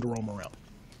roam around.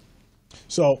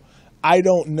 So I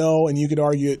don't know, and you could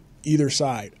argue it either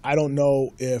side. I don't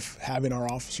know if having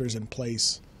our officers in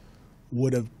place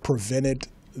would have prevented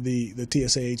the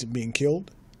TSA agent being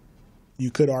killed.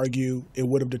 You could argue it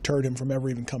would have deterred him from ever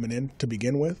even coming in to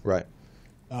begin with. Right.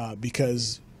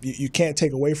 Because you can't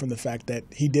take away from the fact that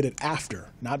he did it after,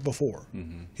 not before.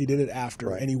 He did it after,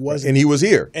 right. And he wasn't. And he was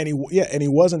here. And he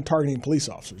wasn't targeting police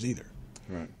officers either.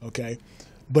 Right. Okay.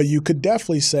 But you could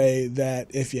definitely say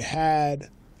that if you had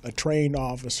a trained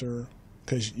officer,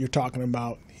 because you're talking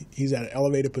about he's at an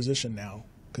elevated position now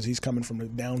because he's coming from the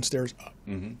downstairs up.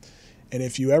 And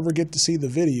if you ever get to see the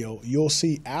video, you'll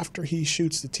see after he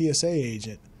shoots the TSA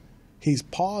agent, he's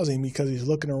pausing because he's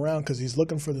looking around because he's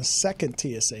looking for the second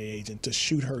TSA agent to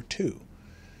shoot her too.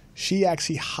 She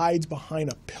actually hides behind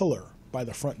a pillar by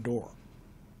the front door,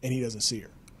 and he doesn't see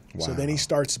her. Wow. So then he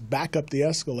starts back up the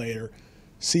escalator,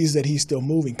 sees that he's still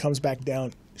moving, comes back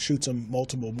down, shoots him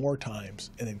multiple more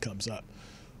times, and then comes up.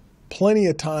 Plenty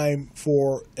of time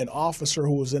for an officer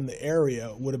who was in the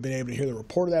area would have been able to hear the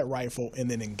report of that rifle and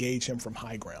then engage him from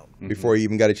high ground. Before he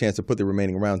even got a chance to put the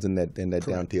remaining rounds in that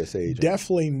down TSA agent.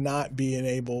 Definitely not being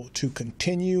able to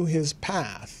continue his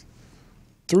path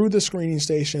through the screening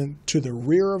station to the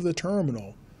rear of the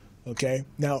terminal. Okay?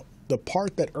 Now, the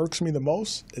part that irks me the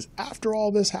most is after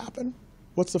all this happened,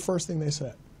 what's the first thing they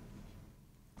said?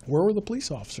 Where were the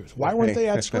police officers? Why weren't they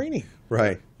at screening?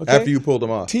 Right. Okay? After you pulled them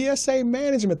off. TSA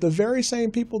management, the very same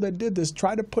people that did this,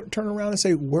 tried to turn around and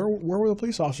say, where were the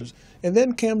police officers? And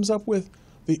then comes up with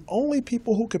the only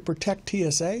people who could protect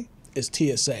TSA is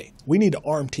TSA. We need to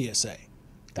arm TSA.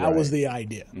 That was the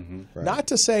idea. Right. Not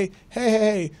to say,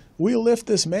 hey, we lift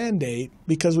this mandate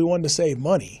because we wanted to save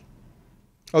money.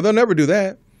 Oh, they'll never do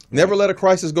that. Never let a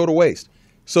crisis go to waste.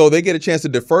 So they get a chance to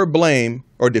defer blame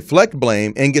or deflect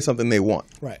blame and get something they want.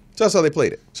 Right. So that's how they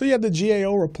played it. So you have the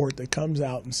GAO report that comes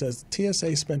out and says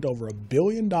TSA spent over $1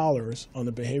 billion on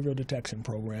the behavioral detection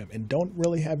program and don't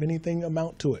really have anything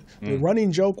amount to it. The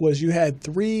running joke was you had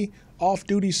 3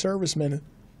 off-duty servicemen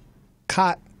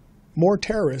caught more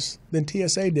terrorists than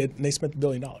TSA did, and they spent $1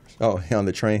 billion. Oh, on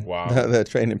the train. Wow. That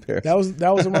train in Paris. That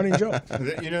was a running joke.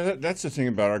 You know, that's the thing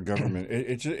about our government.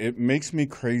 It makes me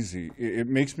crazy. It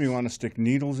makes me want to stick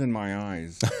needles in my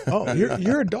eyes. Oh,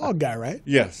 you're a dog guy, right?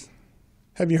 Yes.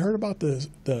 Have you heard about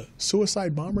the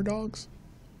suicide bomber dogs?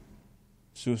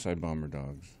 Suicide bomber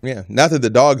dogs. Yeah. Not that the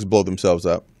dogs blow themselves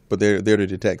up, but they're there to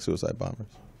detect suicide bombers.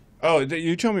 Oh,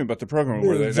 you told me about the program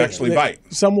where they actually bite.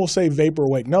 Some will say vapor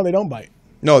wake. No, they don't bite.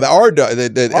 No, the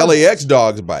LAX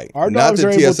dogs bite. Our not dogs the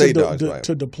are TSA able dogs bite.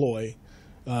 to deploy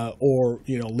or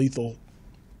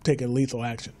taking lethal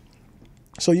action.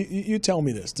 So you tell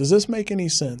me this. Does this make any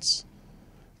sense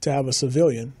to have a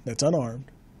civilian that's unarmed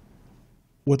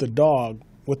with a dog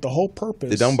with the whole purpose?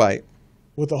 They don't bite.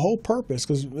 With the whole purpose,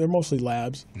 because they're mostly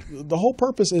labs, the whole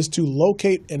purpose is to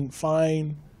locate and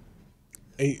find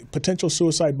a potential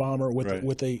suicide bomber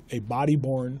with a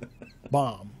body-borne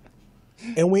bomb.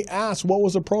 And we asked, what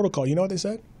was the protocol? You know what they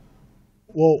said?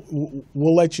 Well,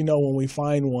 we'll let you know when we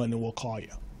find one and we'll call you.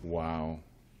 Wow.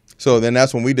 So then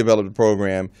that's when we developed a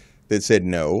program that said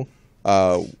no.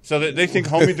 So they think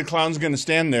Homie the Clown's going to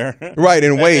stand there. Right,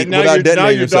 and wait without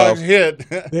detonating yourself. Now your dog's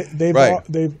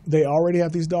hit. They already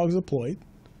have these dogs deployed.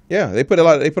 Yeah, they put a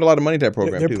lot of money into that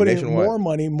program. They're too, putting nationwide. more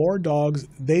money, more dogs.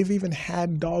 They've even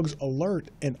had dogs alert,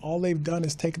 and all they've done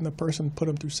is taken the person and put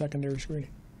them through secondary screening.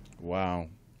 Wow.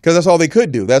 Because that's all they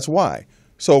could do. That's why.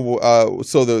 So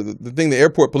the thing the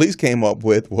airport police came up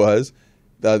with was,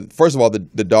 first of all, the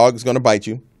dog's going to bite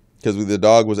you because the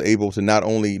dog was able to not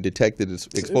only detect the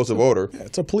explosive odor. Yeah,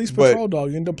 it's a police patrol dog.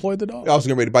 You can deploy the dog. I was going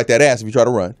to be ready to bite that ass if you try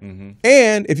to run.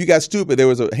 And if you got stupid, there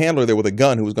was a handler there with a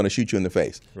gun who was going to shoot you in the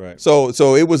face. Right.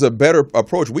 So it was a better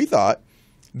approach, we thought,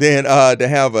 than to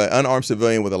have an unarmed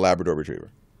civilian with a Labrador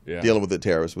Retriever dealing with a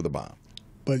terrorist with a bomb.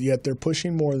 but yet they're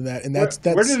pushing more than that. And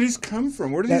where do these come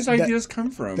from? Where do these ideas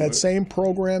come from? That same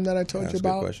program that I told you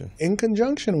about, in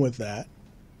conjunction with that,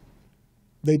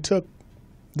 they took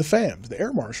the FAMs, the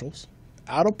air marshals,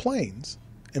 out of planes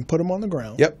and put them on the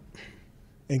ground. Yep.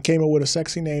 And came up with a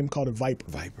sexy name called a Viper.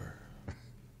 Viper.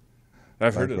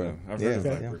 I've heard of them. I've heard of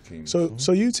Viper teams.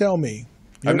 So you tell me.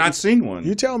 I've not seen one.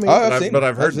 You tell me. But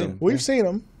I've heard them. We've seen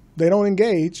them. They don't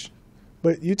engage.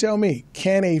 But you tell me,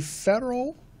 can a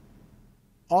federal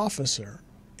officer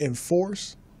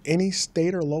enforce any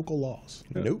state or local laws?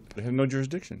 Nope. They have no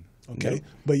jurisdiction. Okay. Nope.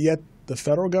 But yet the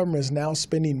federal government is now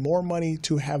spending more money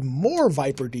to have more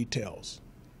Viper details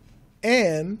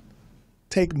and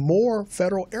take more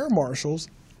federal air marshals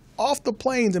off the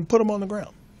planes and put them on the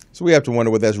ground. So we have to wonder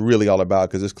what that's really all about,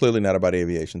 because it's clearly not about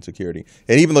aviation security.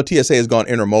 And even though TSA has gone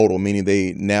intermodal, meaning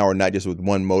they now are not just with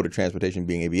one mode of transportation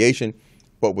being aviation,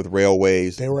 but with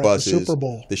railways, buses, at the Super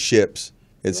Bowl. The ships,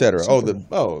 et cetera.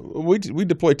 We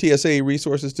deploy TSA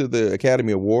resources to the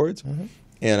Academy Awards,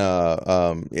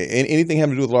 and anything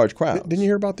having to do with large crowds. Didn't you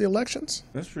hear about the elections?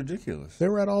 That's ridiculous. They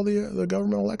were at all the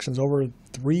government elections, over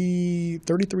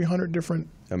 3,300 different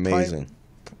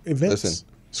events,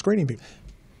 screening people.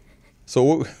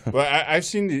 So, well, I've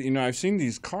seen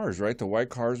these cars, right? The white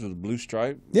cars with the blue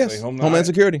stripe. Yes, Homeland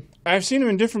Security. I've seen them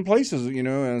in different places,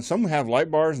 and some have light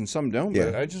bars and some don't. Yeah.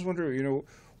 But I just wonder,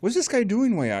 what's this guy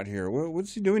doing way out here?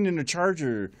 What's he doing in a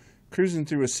Charger, cruising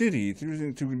through a city,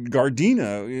 through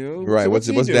Gardena? Right.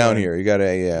 So what's down here? You got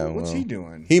what's he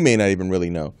doing? He may not even really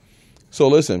know. So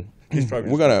listen,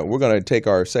 we're gonna take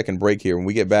our second break here. When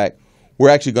we get back, we're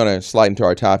actually gonna slide into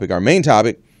our topic, our main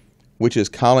topic, which is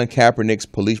Colin Kaepernick's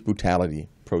police brutality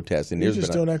protest. And you're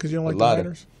just doing that because you don't like the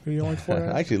Niners? You don't like the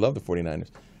 49ers? I actually love the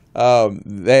 49ers.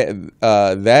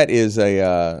 That is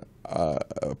a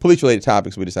police-related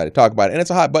topics we decided to talk about, and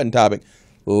it's a hot-button topic.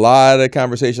 A lot of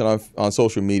conversation on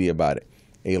social media about it,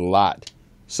 a lot.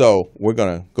 So we're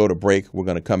going to go to break. We're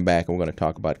going to come back, and we're going to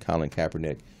talk about Colin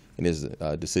Kaepernick and his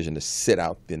decision to sit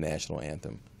out the national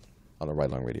anthem on the Right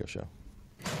Long Radio Show.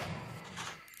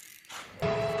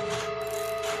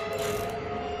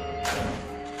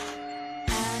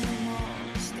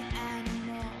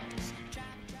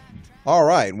 All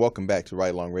right, welcome back to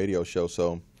Right Long Radio Show.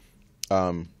 So,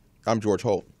 I'm George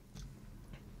Holt.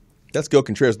 That's Gil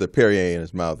Contreras with the Perrier in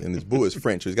his mouth, and his boo is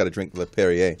French, so he's got to drink the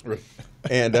Perrier.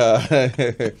 And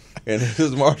this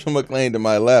is Marshall Mc Clain to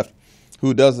my left,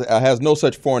 who has no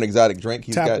such foreign exotic drink.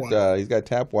 He's got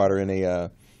tap water in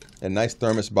a nice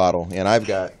thermos bottle, and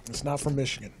it's not from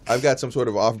Michigan. I've got some sort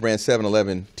of off-brand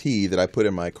 7-Eleven tea that I put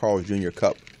in my Carl's Jr.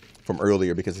 cup from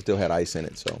earlier because it still had ice in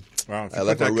it. So. Wow, if you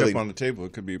put that cup on the table,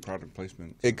 it could be product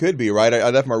placement. It could be, right?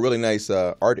 I left my really nice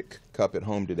Arctic cup at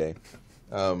home today.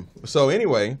 So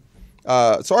anyway,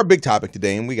 so our big topic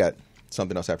today, and we got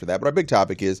something else after that, but our big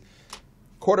topic is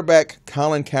quarterback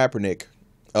Colin Kaepernick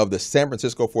of the San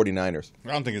Francisco 49ers.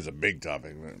 I don't think it's a big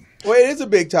topic. But... Well, it is a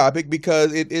big topic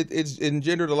because it's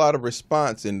engendered a lot of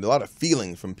response and a lot of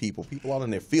feelings from people. People all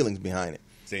in their feelings behind it.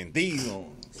 Saying these.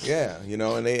 Yeah,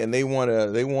 and they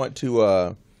want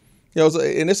to.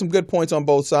 And there's some good points on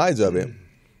both sides of it.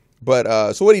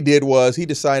 But so what he did was he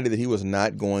decided that he was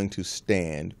not going to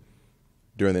stand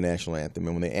during the national anthem.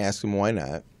 And when they asked him why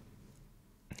not,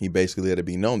 he basically let it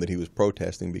be known that he was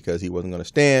protesting because he wasn't going to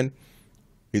stand.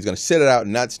 He's going to sit it out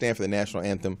and not stand for the national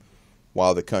anthem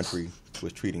while the country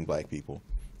was treating black people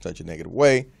in such a negative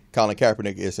way. Colin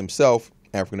Kaepernick is himself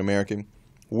African American,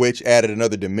 which added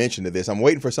another dimension to this. I'm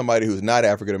waiting for somebody who's not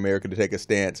African American to take a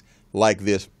stance like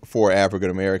this for African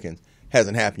Americans.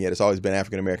 Hasn't happened yet. It's always been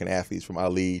African American athletes, from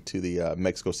Ali to the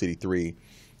Mexico City Three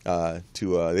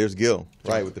there's Gil,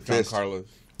 right, with the fist. John Carlos.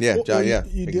 Yeah, John. Yeah,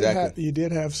 exactly. You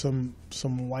did have some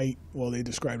white. Well, they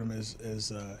described them as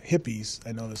hippies.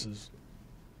 I know this is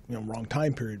wrong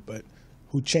time period, but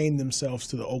who chained themselves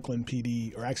to the Oakland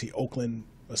PD, or actually Oakland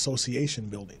Association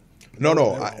building.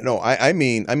 I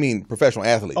mean professional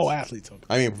athletes. Oh, athletes. Okay.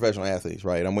 I mean professional athletes,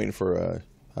 right? I'm waiting for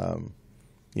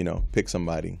pick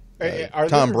somebody.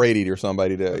 Tom Brady or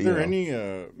somebody to. Are there any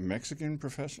Mexican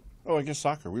professional? Oh, I guess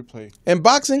soccer. We play. And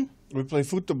boxing. We play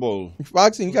football.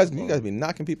 Boxing. You guys be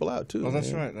knocking people out too. Oh,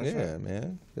 that's right.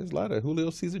 Man. There's a lot of Julio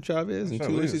Cesar Chavez and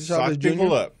Julio Cesar Chavez Jr.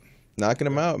 people up, knocking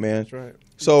them out, man. That's right.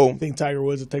 So, you think Tiger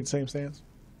Woods would take the same stance?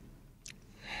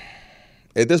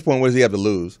 At this point, what does he have to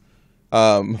lose?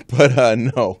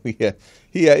 No. Yeah.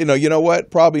 You know what?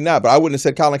 Probably not. But I wouldn't have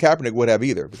said Colin Kaepernick would have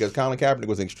either, because Colin Kaepernick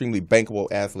was an extremely bankable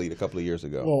athlete a couple of years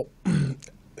ago.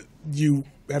 Well,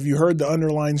 have you heard the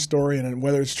underlying story, and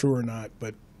whether it's true or not,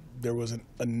 but there was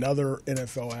another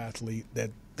NFL athlete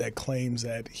that claims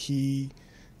that he,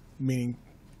 meaning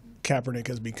Kaepernick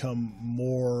has become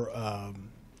more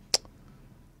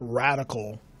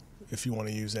radical, if you want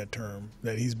to use that term,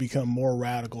 that he's become more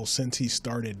radical since he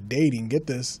started dating, get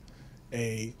this,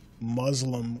 a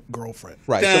Muslim girlfriend.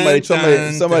 Right.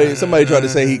 Somebody tried to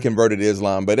say he converted to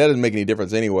Islam, but that doesn't make any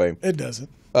difference anyway. It doesn't.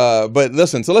 But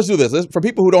listen, so let's do this. For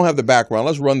people who don't have the background,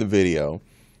 let's run the video,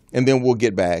 and then we'll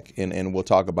get back and we'll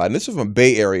talk about it. And this is from a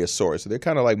Bay Area source. So they're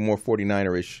kind of like more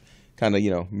 49er-ish, kind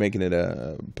of, making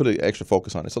it put an extra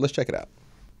focus on it. So let's check it out.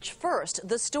 First,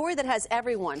 the story that has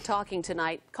everyone talking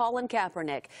tonight, Colin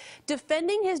Kaepernick,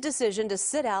 defending his decision to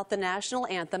sit out the national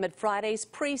anthem at Friday's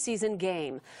preseason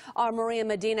game. Our Maria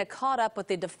Medina caught up with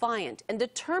the defiant and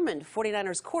determined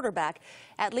 49ers quarterback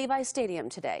at Levi Stadium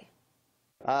today.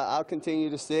 I'll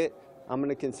continue to sit. I'm going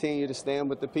to continue to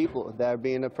stand with the people that are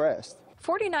being oppressed.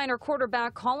 49er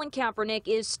quarterback Colin Kaepernick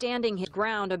is standing his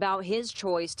ground about his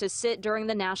choice to sit during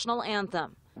the national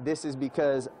anthem. This is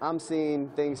because I'm seeing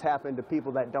things happen to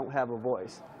people that don't have a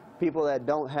voice, people that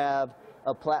don't have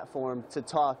a platform to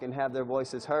talk and have their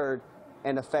voices heard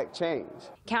and affect change.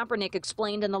 Kaepernick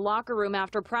explained in the locker room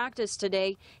after practice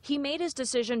today he made his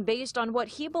decision based on what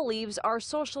he believes are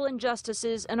social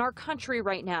injustices in our country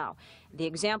right now. The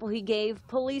example he gave,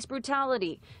 police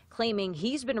brutality, claiming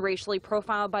he's been racially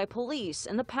profiled by police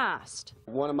in the past.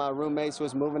 One of my roommates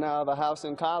was moving out of a house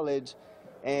in college,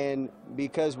 and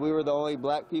because we were the only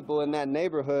black people in that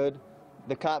neighborhood,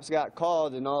 the cops got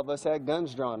called and all of us had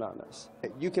guns drawn on us.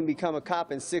 You can become a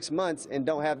cop in 6 months and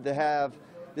don't have to have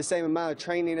the same amount of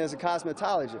training as a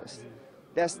cosmetologist.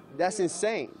 That's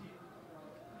insane.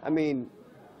 I mean,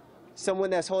 someone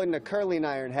that's holding a curling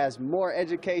iron has more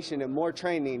education and more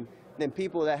training than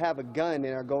people that have a gun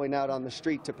and are going out on the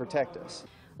street to protect us.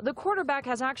 The quarterback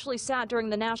has actually sat during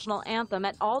the national anthem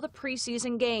at all the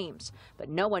preseason games, but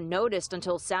no one noticed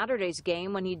until Saturday's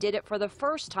game when he did it for the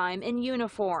first time in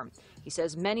uniform. He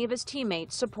says many of his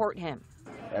teammates support him.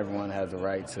 Everyone has the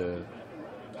right to,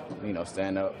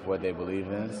 stand up for what they believe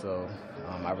in, so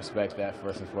I respect that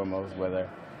first and foremost, whether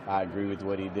I agree with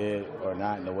what he did or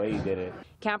not and the way he did it.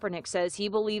 Kaepernick says he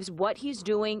believes what he's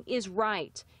doing is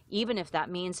right, even if that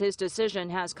means his decision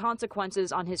has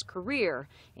consequences on his career,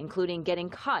 including getting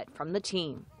cut from the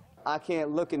team. I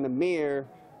can't look in the mirror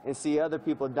and see other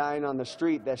people dying on the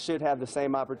street that should have the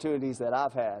same opportunities that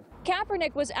I've had.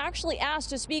 Kaepernick was actually asked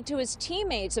to speak to his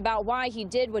teammates about why he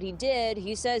did what he did.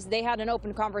 He says they had an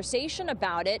open conversation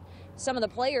about it. Some of the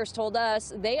players told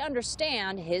us they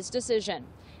understand his decision.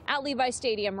 At Levi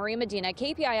Stadium, Maria Medina,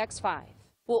 KPIX 5.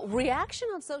 Well, reaction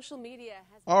on social media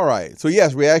has... All right. So,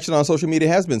 yes, reaction on social media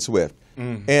has been swift.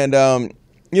 Mm-hmm. And,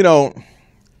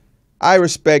 I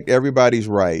respect everybody's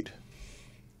right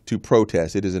to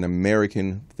protest. It is an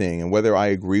American thing. And whether I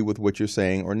agree with what you're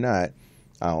saying or not,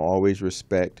 I'll always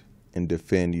respect and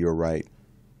defend your right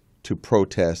to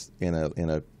protest in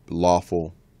a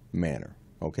lawful manner.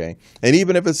 Okay? And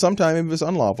even if it's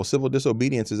unlawful, civil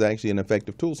disobedience is actually an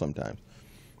effective tool sometimes.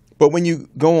 But when you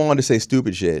go on to say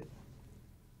stupid shit,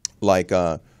 like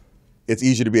it's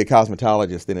easier to be a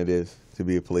cosmetologist than it is to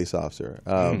be a police officer.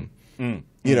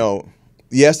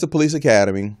 Yes, the police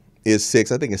academy is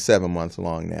 7 months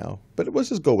long now. But let's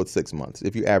just go with 6 months.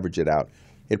 If you average it out,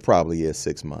 it probably is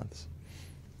 6 months.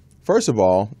 First of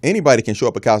all, anybody can show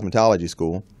up at cosmetology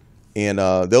school, and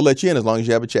they'll let you in as long as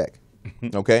you have a check.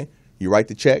 Okay? You write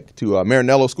the check to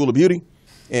Marinello School of Beauty,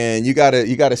 and you got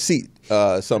a seat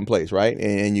someplace, right?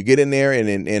 And you get in there,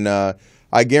 and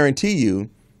I guarantee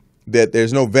you that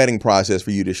there's no vetting process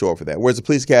for you to show up for that. Whereas the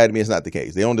police academy, it's not the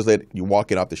case. They don't just let you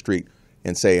walk in off the street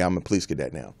and say, I'm a police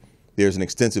cadet now. There's an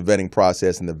extensive vetting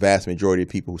process, and the vast majority of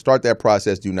people who start that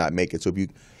process do not make it. So if you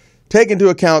take into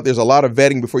account there's a lot of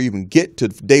vetting before you even get to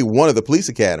day one of the police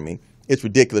academy, it's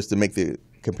ridiculous to make the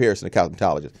comparison to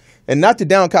cosmetologists. And not to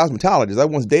down cosmetologists. I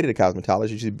once dated a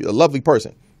cosmetologist. She's a lovely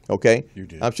person, okay? You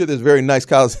did. I'm sure there's very nice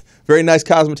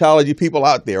cosmetology people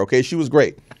out there, okay? She was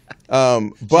great. But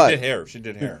she did hair. She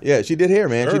did hair. Yeah, she did hair,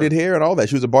 man. She did hair and all that.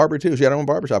 She was a barber too. She had her own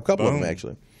barbershop, a couple of them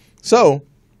actually. So,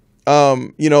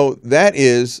 that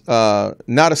is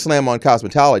not a slam on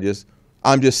cosmetologists.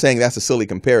 I'm just saying that's a silly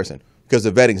comparison because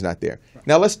the vetting's not there.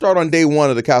 Now let's start on day one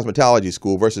of the cosmetology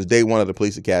school versus day one of the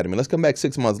police academy. Let's come back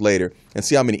 6 months later and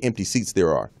see how many empty seats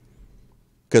there are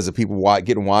because of people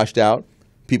getting washed out,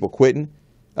 people quitting,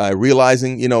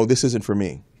 realizing this isn't for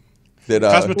me. That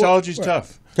cosmetology's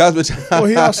tough. Well,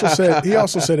 he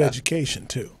also said education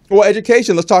too. Well,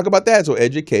 education. Let's talk about that. So,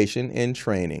 education and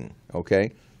training.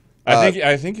 Okay.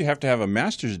 I think you have to have a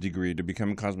master's degree to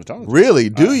become a cosmetologist. Really?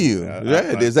 Do you?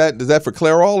 Yeah. Is that for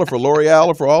Clairol or for L'Oreal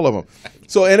or for all of them?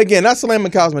 So, and again, not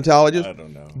slamming cosmetologists. I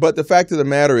don't know. But the fact of the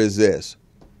matter is this: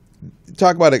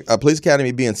 talk about a police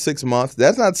academy being 6 months.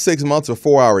 That's not 6 months of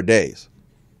 4-hour days,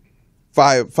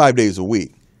 five days a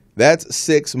week. That's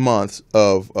 6 months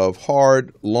of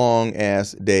hard,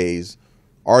 long-ass days,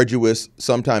 arduous,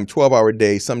 sometimes 12-hour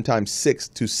days, sometimes 6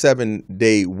 to 7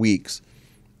 day weeks,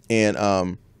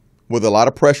 and with a lot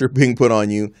of pressure being put on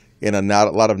you and a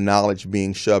lot of knowledge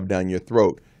being shoved down your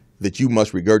throat that you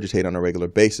must regurgitate on a regular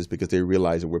basis because they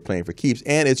realize that we're playing for keeps.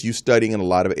 And it's you studying in a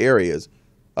lot of areas,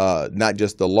 not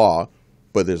just the law,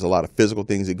 but there's a lot of physical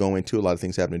things that go into, a lot of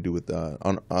things having to do with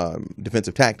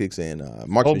defensive tactics and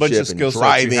marksmanship and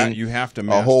driving. You have to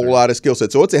master. A whole lot of skill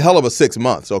sets. So it's a hell of a 6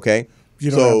 months, okay?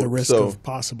 You don't have the risk of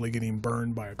possibly getting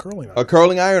burned by a curling iron. A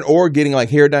curling iron or getting like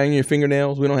hair dye in your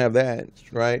fingernails. We don't have that,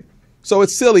 right? So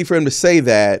it's silly for him to say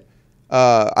that.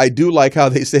 I do like how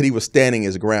they said he was standing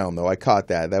his ground, though. I caught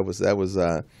that. That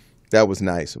was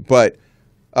nice. But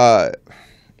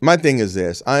my thing is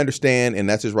this: I understand, and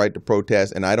that's his right to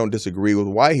protest, and I don't disagree with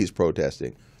why he's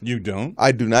protesting. You don't?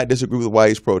 I do not disagree with why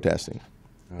he's protesting,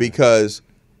 because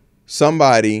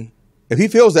somebody, if he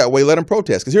feels that way, let him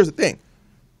protest. Because here's the thing: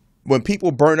 when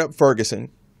people burn up Ferguson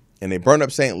and they burn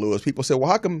up St. Louis, people say, "Well,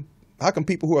 how come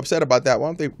people who are upset about that?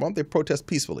 Why don't they protest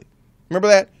peacefully?" Remember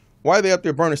that? Why are they up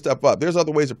there burning stuff up? There's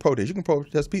other ways to protest. You can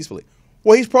protest peacefully.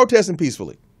 Well, he's protesting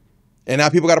peacefully. And now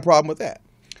people got a problem with that.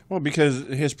 Well, because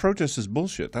his protest is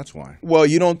bullshit. That's why. Well,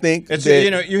 you don't think it's, that, you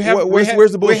know, you have,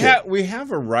 where's the bullshit? We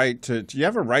have a right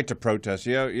to protest.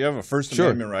 You have a First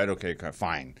Amendment right. Okay,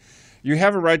 fine. You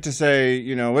have a right to say,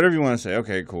 you know, whatever you want to say.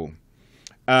 Okay, cool.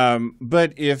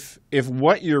 But if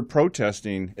what you're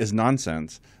protesting is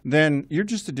nonsense, then you're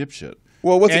just a dipshit.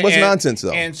 Well, what's nonsense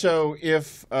though? And so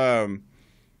if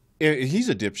he's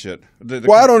a dipshit.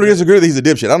 Well, I don't disagree that he's a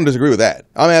dipshit. I don't disagree with that.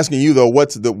 I'm asking you though,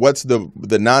 what's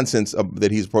the nonsense that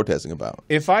he's protesting about?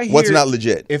 What's not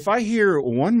legit? If I hear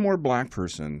one more black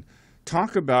person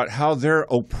talk about how they're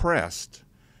oppressed,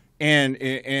 and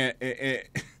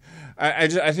I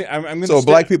think I'm going to. So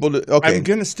black people, okay. I'm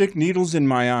going to stick needles in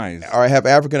my eyes. All right, have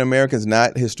African Americans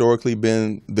not historically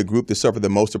been the group that suffered the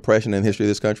most oppression in the history of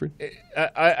this country?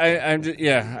 I'm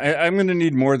going to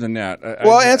need more than that.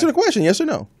 Well, answer the question, yes or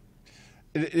no.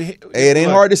 It ain't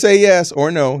hard to say yes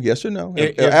or no, yes or no.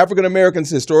 African Americans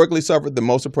historically suffered the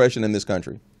most oppression in this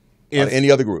country. Any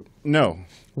other group? No.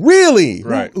 Really?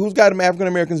 Right. Who's got African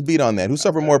Americans beat on that? Who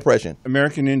suffered more oppression?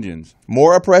 American Indians.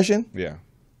 More oppression? Yeah.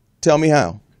 Tell me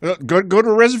how. Go to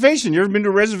a reservation. You ever been to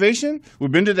a reservation?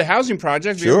 We've been to the housing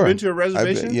project. Have you ever been to a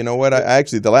reservation? You know what?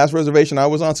 Actually, the last reservation I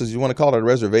was on, since you want to call it a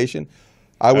reservation,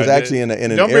 I was actually in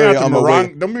an area on my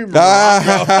way. Don't be No,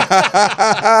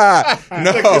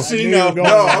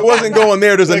 I wasn't going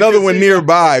there. There's another one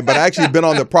nearby, but I actually been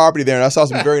on the property there, and I saw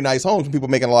some very nice homes and people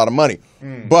making a lot of money.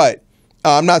 But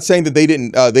I'm not saying that they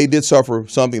didn't. They did suffer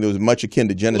something that was much akin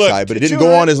to genocide, but it didn't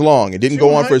go on as long. It didn't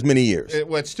go on for as many years.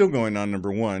 Well, it's still going on,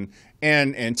 number one.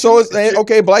 And so it's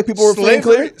okay. Black people were fleeing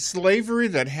clear. Slavery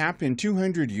that happened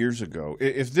 200 years ago.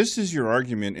 If this is your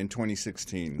argument in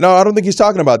 2016, no, I don't think he's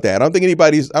talking about that. I don't think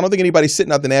anybody's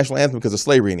sitting out the national anthem because of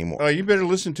slavery anymore. Oh, you better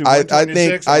listen to.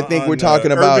 I think we're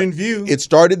talking about. It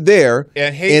started there,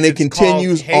 and it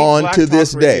continues on to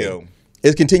this day.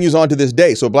 It continues on to this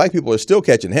day. So black people are still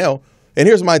catching hell. And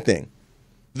here's my thing.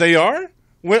 They are.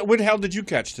 What hell did you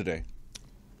catch today?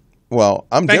 Well,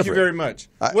 I'm Thank different. you very much.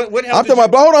 What hell? I'm talking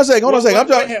about. Hold on a second. Hold on a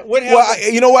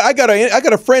second. You know what? I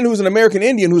got a friend who's an American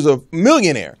Indian who's a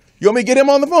millionaire. You want me to get him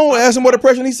on the phone? Ask him what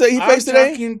oppression he faced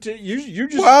today.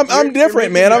 I'm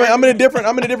different, man. I'm in a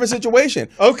different situation.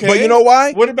 Okay. But you know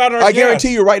why? What about our? I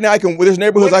guarantee you right now, there's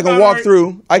neighborhoods I can walk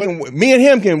through. Me and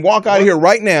him can walk out of here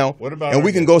right now. What about? And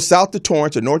we can go south to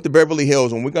Torrance or north to Beverly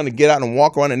Hills, and we're going to get out and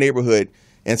walk around the neighborhood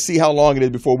and see how long it is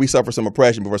before we suffer some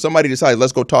oppression, before somebody decides,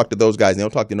 let's go talk to those guys, and they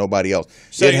don't talk to nobody else.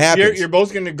 So it happens. You're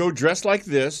both going to go dressed like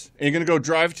this, and you're going to go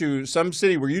drive to some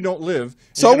city where you don't live.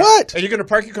 So what? And you're going to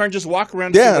park your car and just walk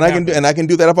around. Yeah, and I can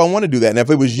do that if I want to do that. And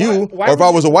if it was you, or if I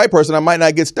was a white person, I might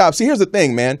not get stopped. See, here's the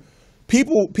thing, man.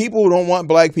 People don't want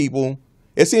black people.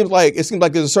 It seems like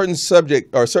there's a certain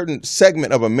subject or a certain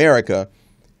segment of America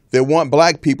that want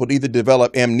black people to either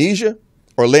develop amnesia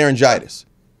or laryngitis.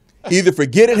 Either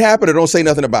forget it happened or don't say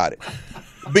nothing about it.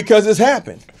 Because it's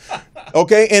happened,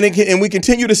 okay? And we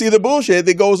continue to see the bullshit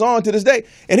that goes on to this day.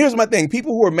 And here's my thing.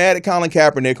 People who are mad at Colin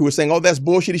Kaepernick, who are saying, oh, that's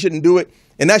bullshit, he shouldn't do it,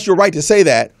 and that's your right to say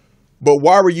that, but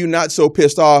why were you not so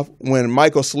pissed off when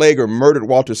Michael Slager murdered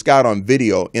Walter Scott on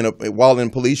video while in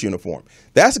police uniform?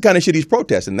 That's the kind of shit he's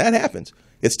protesting. That happens.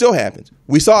 It still happens.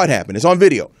 We saw it happen. It's on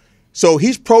video. So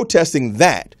he's protesting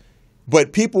that,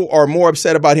 but people are more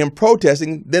upset about him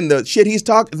protesting than the shit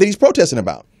that he's protesting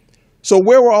about. So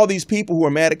where were all these people who were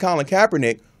mad at Colin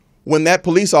Kaepernick when that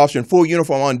police officer in full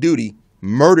uniform on duty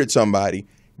murdered somebody,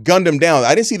 gunned them down.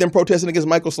 I didn't see them protesting against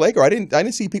Michael Slager. I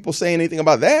didn't see people saying anything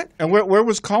about that. And where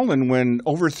was Colin when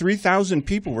over 3,000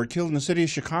 people were killed in the city of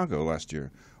Chicago last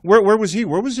year? Where was he?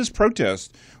 Where was his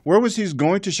protest? Where was he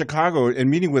going to Chicago and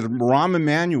meeting with Rahm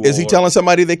Emanuel? Is he telling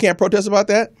somebody they can't protest about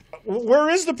that? Where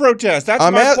is the protest? That's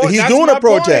my point. He's doing a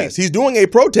protest. He's doing a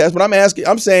protest, but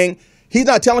I'm saying he's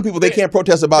not telling people they can't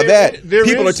protest about that.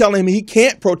 People are telling him he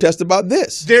can't protest about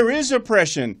this. There is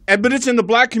oppression, but it's in the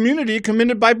black community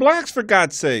committed by blacks, for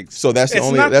God's sakes. So that's the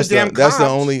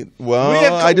only.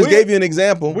 Well, I just gave you an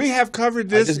example. We have covered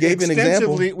this. I just gave you an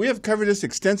example. We have covered this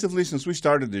extensively since we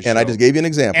started this show. And I just gave you an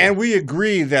example. And we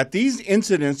agree that these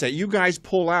incidents that you guys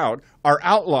pull out are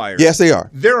outliers. Yes, they are.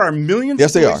 There are millions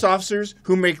of police officers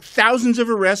who make thousands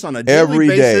of arrests on a daily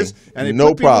basis, and they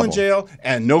put people in jail,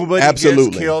 and nobody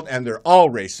gets killed, and they're all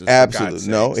racist. Absolutely.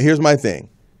 No, here's my thing.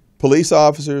 Police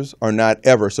officers are not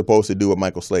ever supposed to do what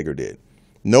Michael Slager did.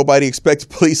 Nobody expects a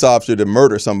police officer to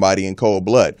murder somebody in cold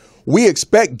blood. We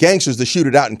expect gangsters to shoot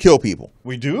it out and kill people.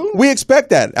 We do? We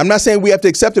expect that. I'm not saying we have to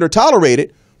accept it or tolerate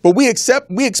it, but we expect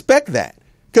that.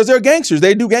 Because they're gangsters.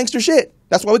 They do gangster shit.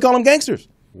 That's why we call them gangsters.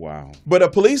 Wow. But a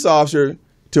police officer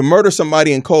to murder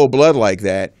somebody in cold blood like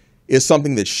that is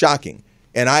something that's shocking.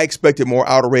 And I expected more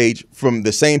outrage from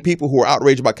the same people who are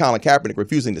outraged about Colin Kaepernick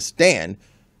refusing to stand.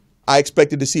 I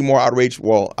expected to see more outrage.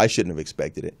 Well, I shouldn't have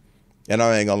expected it. And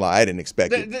I ain't gonna lie, I didn't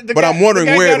expect it. But I'm wondering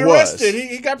where it was.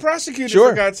 He got prosecuted,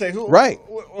 for God's sake. Right.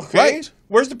 Okay. Right.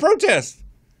 Where's the protest?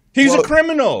 He's a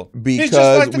criminal.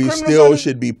 Because we still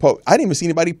should be I didn't even see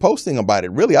anybody posting about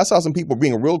it, really. I saw some people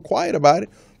being real quiet about it.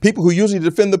 People who usually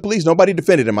defend the police, nobody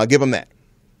defended him. I'll give them that.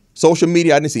 Social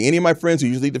media, I didn't see any of my friends who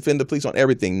usually defend the police on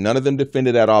everything. None of them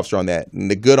defended that officer on that. And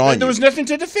the good on you. There was nothing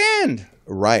to defend.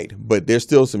 Right. But there's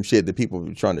still some shit that people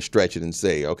are trying to stretch it and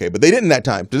say, okay. But they didn't that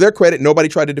time. To their credit, nobody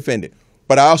tried to defend it.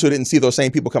 But I also didn't see those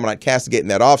same people coming out castigating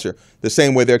that officer the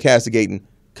same way they're castigating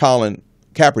Colin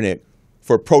Kaepernick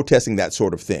for protesting that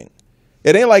sort of thing.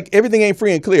 It ain't like everything ain't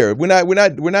free and clear. We're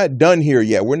not done here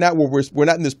yet. We're not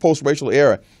in this post-racial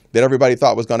era that everybody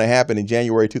thought was going to happen in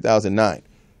January 2009.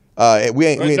 We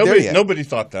ain't there yet. Nobody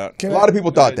thought that. A lot of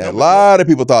people thought that. A lot of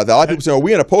people thought that. A lot of people say, "Are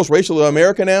we in a post-racial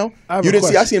America now?" You didn't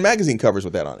see? I seen magazine covers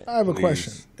with that on it. I have a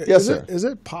question. Yes, sir. Is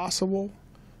it possible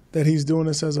that he's doing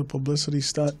this as a publicity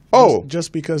stunt?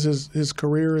 Just because his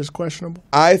career is questionable?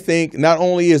 I think not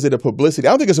only is it a publicity,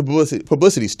 I don't think it's a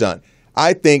publicity stunt.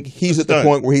 I think he's at the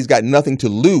point where he's got nothing to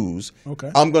lose.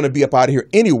 Okay. I'm going to be up out of here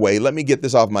anyway. Let me get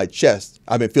this off my chest.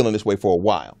 I've been feeling this way for a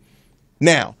while.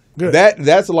 Now,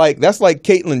 that's like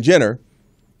Caitlyn Jenner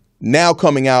now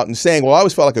coming out and saying, well, I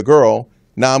always felt like a girl.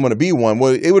 Now I'm going to be one.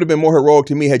 Well, it would have been more heroic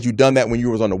to me had you done that when you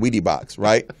was on the Wheatie box,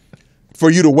 right? For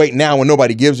you to wait now when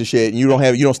nobody gives a shit and you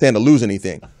don't stand to lose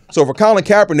anything. So for Colin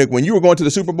Kaepernick, when you were going to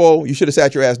the Super Bowl, you should have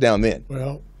sat your ass down then.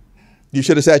 Well, you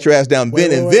should have sat your ass down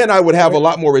then, and then I would have a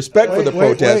lot more respect for the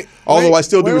protest, although I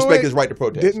still do respect his right to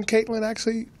protest. Didn't Caitlyn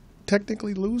actually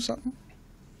technically lose something?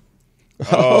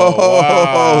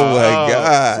 Oh my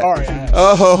God. Sorry.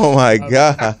 Oh, my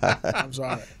God. I'm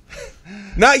sorry.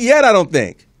 Not yet, I don't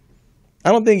think.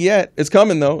 I don't think yet. It's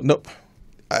coming, though. No,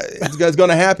 it's going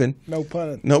to happen. No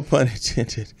pun. No pun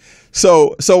intended.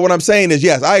 So what I'm saying is,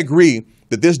 yes, I agree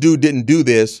that this dude didn't do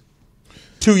this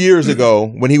 2 years ago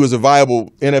when he was a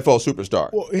viable NFL superstar,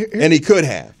 and he could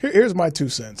have. Here's my 2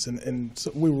 cents, and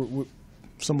so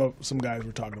some guys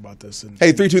were talking about this. And,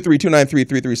 hey,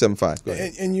 323-293-3375. Go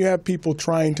ahead. And you have people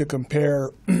trying to compare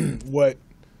what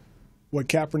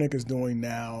Kaepernick is doing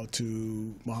now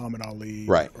to Muhammad Ali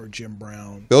or Jim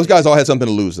Brown. Those guys all had something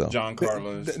to lose, though. John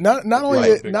Carlos. Not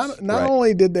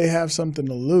only did they have something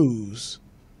to lose,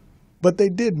 but they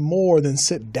did more than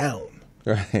sit down.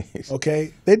 Right.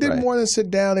 Okay. They did more than sit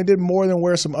down. They did more than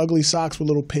wear some ugly socks with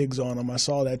little pigs on them. I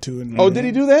saw that too. Did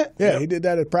he do that? Yeah, he did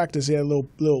that at practice. He had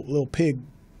little pig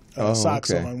socks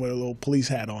on with a little police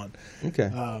hat on. Okay.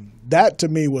 That to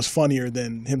me was funnier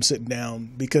than him sitting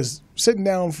down, because sitting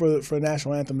down for the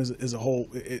national anthem is a whole.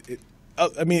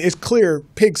 I mean, it's clear.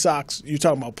 Pig socks. You're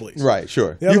talking about police, right?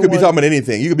 Sure. You could be talking about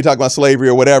anything. You could be talking about slavery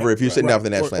or whatever if you're sitting down for the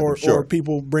national anthem. Sure. Or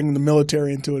people bringing the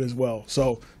military into it as well.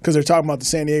 So because they're talking about the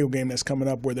San Diego game that's coming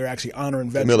up where they're actually honoring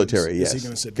veterans. The military,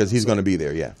 yes, because he's going to be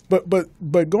there. Yeah.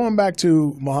 But going back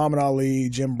to Muhammad Ali,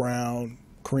 Jim Brown,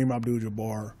 Kareem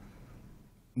Abdul-Jabbar.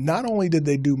 Not only did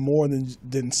they do more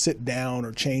than sit down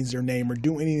or change their name or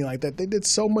do anything like that, they did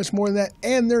so much more than that,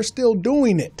 and they're still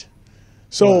doing it.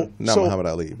 So not Muhammad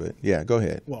Ali, but yeah, go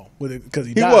ahead. Well, because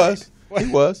he died. He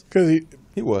was. Because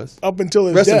he was. Up until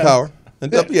his death. Rest in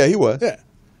power. Yeah, he was. Yeah.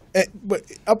 But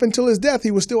up until his death,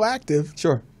 he was still active.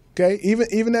 Sure. Okay.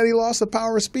 Even that he lost the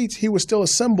power of speech, he was still a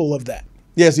symbol of that.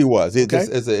 Yes, he was.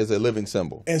 It's a living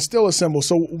symbol. And still a symbol.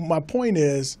 So my point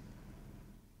is,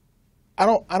 I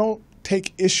don't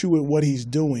take issue with what he's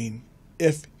doing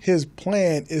if his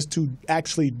plan is to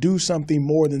actually do something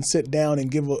more than sit down and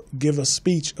give a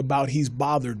speech about he's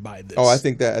bothered by this. Oh, I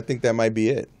think that might be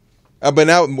it. But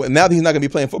now that he's not going to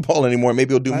be playing football anymore,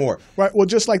 maybe he'll do more. Right. Well,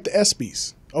 just like the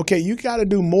ESPYs. Okay, you got to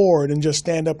do more than just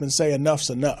stand up and say enough's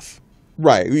enough.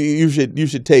 Right. You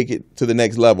should take it to the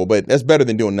next level, but that's better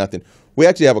than doing nothing. We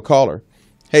actually have a caller.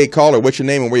 Hey, caller, what's your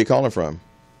name and where you calling from?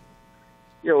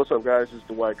 Yeah, what's up, guys? It's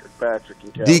Dwight Kirkpatrick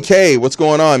in Cali. DK, what's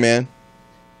going on, man?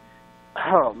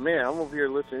 Oh, man, I'm over here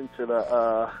listening to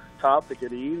the topic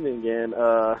of the evening, and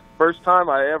first time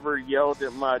I ever yelled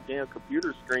at my damn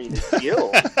computer screen is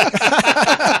Gil.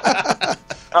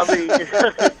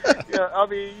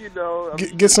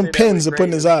 Get some pins to put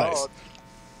in his eyes.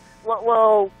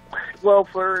 Well,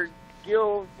 for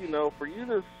Gil, for you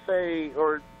to say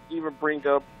or even bring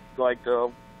up like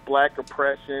black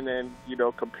oppression and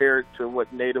compare it to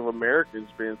what Native Americans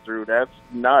been through, that's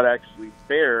not actually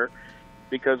fair,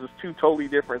 because it's two totally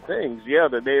different things. Yeah,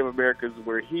 the Native Americans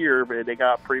were here, but they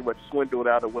got pretty much swindled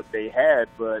out of what they had,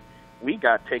 but we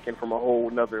got taken from a whole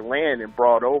nother land and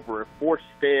brought over and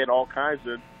force-fed all kinds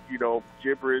of,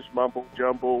 gibberish, mumble,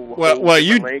 jumble. Well,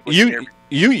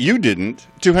 you didn't.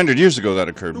 200 years ago that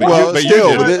occurred. But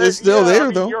it's still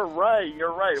there, though. You're right.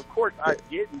 Of course I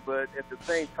didn't, but at the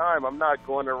same time, I'm not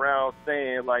going around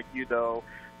saying, like, because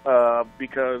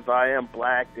I am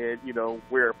black that,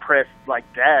 we're oppressed like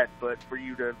that. But for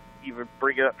you to even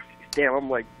bring it up, damn, I'm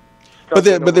like... But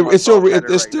it's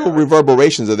still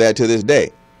reverberations of that to this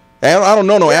day. I don't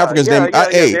know no African's name.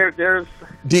 There's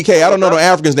DK, I don't know no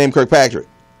African's named Kirkpatrick.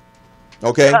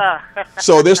 Okay,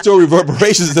 so there's still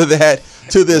reverberations of that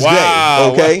to this day.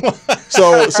 Okay,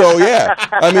 so yeah,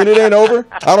 I mean it ain't over.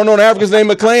 I don't know an African's name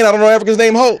McLean. I don't know an African's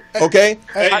name Holt. Okay,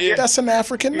 that's an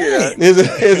African name. Is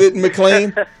it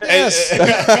McLean? Yes.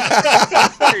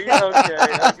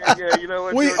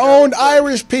 We owned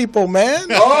Irish people, man.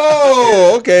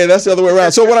 Oh, okay, that's the other way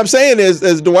around. So what I'm saying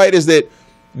is Dwight, is that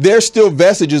there's still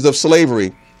vestiges of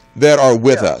slavery that are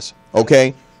with us.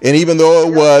 Okay. And even though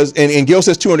it was, and Gil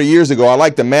says 200 years ago, I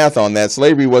like the math on that.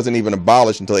 Slavery wasn't even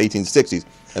abolished until the 1860s,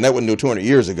 and that wasn't until 200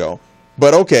 years ago.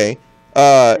 But okay,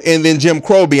 and then Jim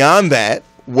Crow beyond that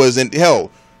wasn't, hell,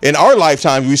 in our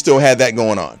lifetime, we still had that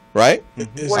going on, right?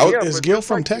 Is Gil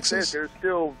from Texas? There's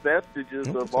still vestiges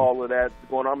of all of that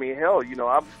going on. I mean,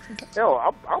 I'm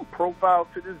profiled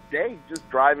to this day just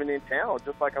driving in town,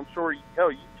 just like I'm sure, you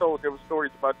told there were stories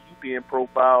about you being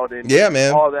profiled and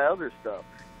all that other stuff.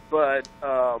 But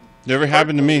never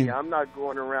happened to me. I'm not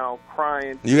going around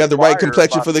crying. You got the right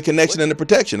complexion for the connection and the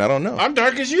protection. I don't know. I'm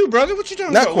dark as you, brother. What you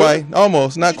talking about? Not quite.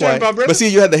 Almost. Not quite. But see,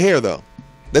 you had the hair, though.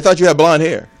 They thought you had blonde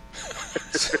hair.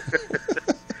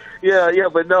 Yeah,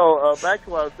 but no, back to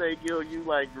what I was saying, Gil, you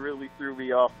really threw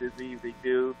me off this evening,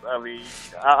 dude. I mean,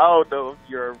 I don't know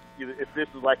if this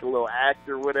is like a little act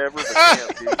or whatever, but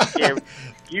damn, dude,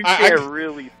 you can't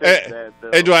really think that,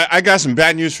 though. Hey, Dwight, I got some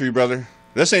bad news for you, brother.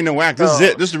 This ain't no act. This is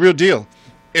it. This is the real deal.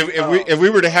 If we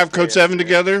were to have Code 7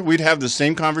 together, we'd have the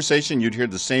same conversation. You'd hear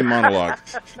the same monologue.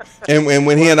 And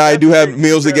when he and I do have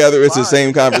meals together, it's the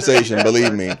same conversation.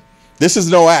 Believe me. This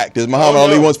is no act, as Muhammad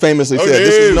Ali once famously said.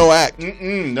 This is no act.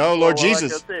 No, Lord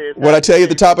Jesus. What I tell you at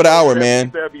the top of the hour, man.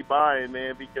 You better be buying,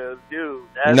 man, because, dude.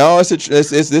 No, this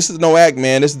is no act,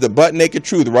 man. This is the butt naked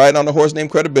truth, right on the horse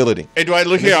named credibility. Hey, Dwight,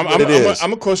 look here. I'm going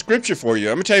to quote scripture for you.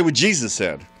 I'm going to tell you what Jesus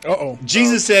said.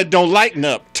 Jesus said, don't lighten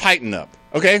up, tighten up.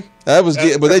 Okay? Was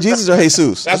that Jesus or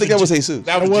Jesus? I think that was Jesus.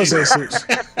 That was Jesus.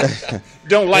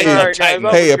 Don't lighten up, tighten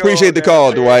up. Hey, appreciate the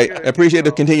call, Dwight. Appreciate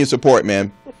the continued support,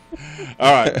 man.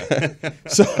 All right.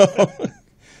 So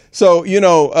So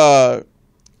I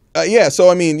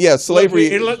mean,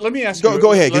 slavery. Let me ask you.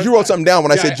 Go ahead, because you wrote something down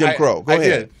when I said Jim Crow. Go ahead. I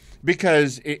did.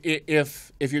 Because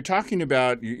if you're talking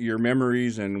about your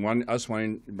memories and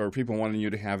people wanting you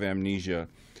to have amnesia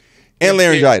and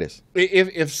laryngitis,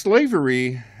 if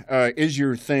slavery is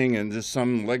your thing and there's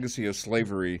some legacy of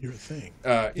slavery, your thing,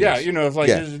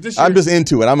 this I'm just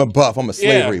into it. I'm a buff. I'm a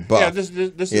slavery buff. Yeah, this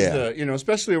is the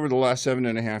especially over the last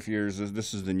 7.5 years,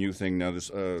 this is the new thing now.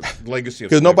 This legacy of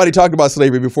because nobody talked about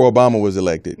slavery before Obama was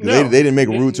elected. No, they didn't make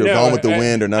roots or Gone with the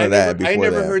Wind or none of that before that. I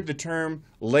never heard the term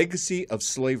legacy of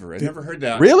slavery. I never heard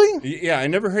that. Really? Yeah, I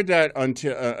never heard that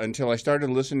until I started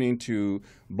listening to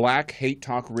black hate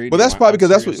talk radio. Well, that's probably because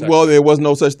that's what. Well, there was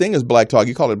no such thing as black talk.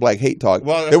 You call it black hate talk.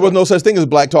 Well, there was no such thing as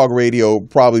black talk radio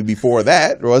probably before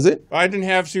that, was it? I didn't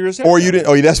have Sirius XM. Or you didn't.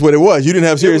 Oh, that's what it was. You didn't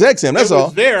have Sirius XM. That's all. It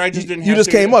was there. I just didn't. You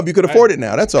just came up. You could afford it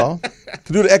now. That's all.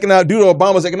 Due to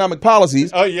Obama's economic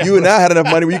policies, you and I had enough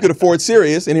money where you could afford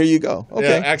Sirius, and here you go.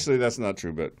 Okay. Yeah, actually, that's not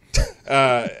true. But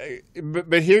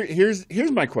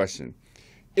here's my question.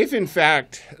 If in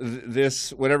fact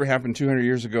this whatever happened 200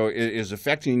 years ago is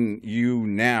affecting you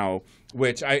now,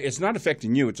 which it's not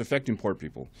affecting you, it's affecting poor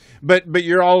people. But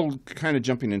you're all kind of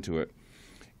jumping into it.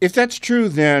 If that's true,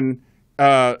 then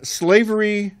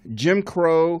slavery, Jim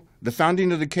Crow, the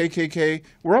founding of the KKK,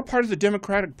 we're all part of the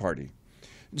Democratic Party.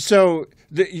 So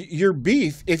your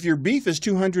beef, if your beef is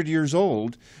 200 years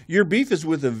old, your beef is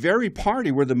with the very party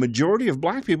where the majority of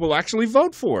black people actually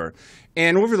vote for.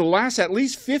 And over the last at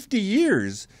least 50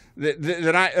 years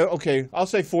I'll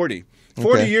say 40.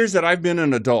 40 years that I've been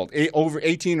an adult, over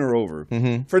 18 or over.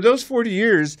 Mm-hmm. For those 40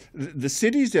 years, the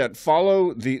cities that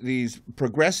follow these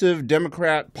progressive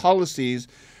Democrat policies,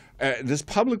 this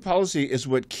public policy is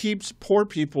what keeps poor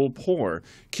people poor,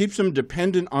 keeps them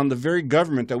dependent on the very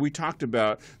government that we talked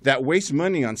about that wastes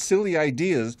money on silly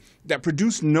ideas that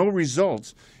produce no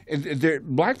results.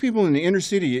 Black people in the inner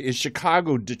city is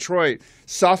Chicago, Detroit,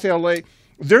 South LA.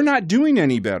 They're not doing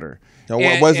any better. Now,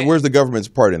 where's the government's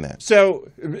part in that? So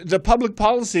the public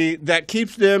policy that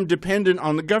keeps them dependent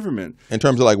on the government. In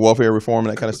terms of like welfare reform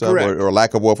and that kind of stuff, or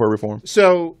lack of welfare reform?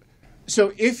 So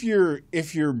if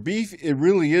your beef it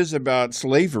really is about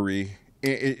slavery,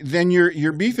 then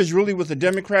your beef is really with the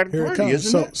Democratic Party,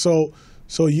 isn't it?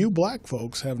 So you black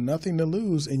folks have nothing to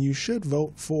lose, and you should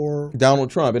vote for Donald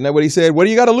Trump. Isn't that what he said? What do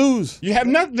you got to lose? You have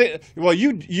nothing. Well,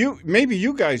 you maybe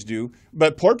you guys do,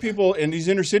 but poor people in these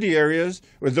inner city areas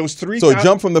with those 3,000. So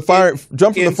jump from the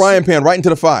frying pan right into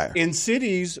the fire. In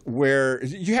cities where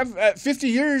you have 50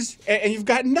 years and you've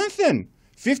got nothing.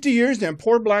 50 years, and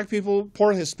poor black people,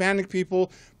 poor Hispanic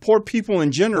people, poor people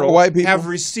in general white people have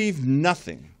received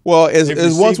nothing. Well, as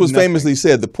once was famously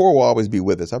said, the poor will always be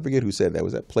with us. I forget who said that.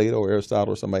 Was that Plato or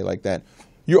Aristotle or somebody like that?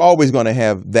 You're always going to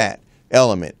have that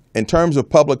element. In terms of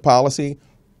public policy,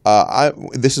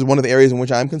 this is one of the areas in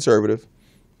which I'm conservative.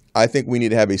 I think we need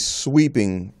to have a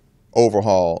sweeping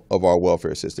overhaul of our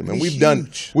welfare system, and we've done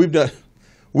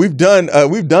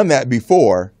that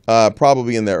before.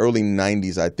 Probably in the early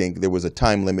 '90s, I think there was a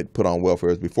time limit put on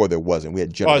welfare. Before there wasn't. We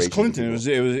had generations. Oh, it's Clinton.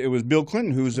 It was Bill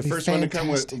Clinton who was the first one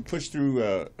to push through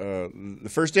the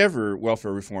first ever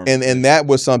welfare reform. And that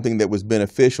was something that was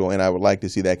beneficial, and I would like to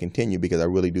see that continue because I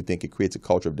really do think it creates a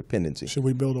culture of dependency. Should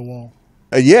we build a wall?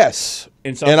 Yes,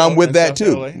 and I'm with that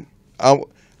too.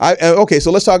 Okay,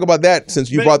 so let's talk about that since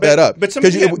you brought that up.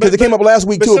 Because it came up last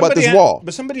week, too, about this wall.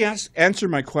 But somebody answer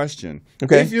my question.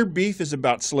 Okay. If your beef is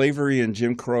about slavery and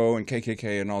Jim Crow and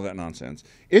KKK and all that nonsense,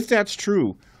 if that's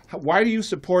true, why do you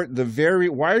support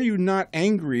why are you not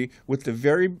angry with the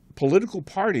very political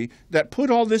party that put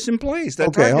all this in place?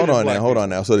 Okay, hold on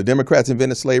now. So the Democrats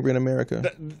invented slavery in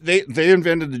America? They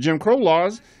invented the Jim Crow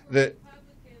laws that...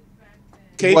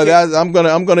 Well, I'm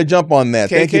gonna jump on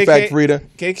that. Thank you, Fact Frida.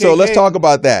 So let's talk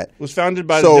about that. Was founded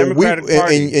by the Democratic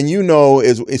Party, and you know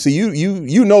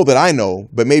you know that I know,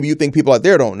 but maybe you think people out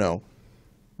there don't know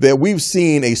that we've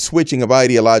seen a switching of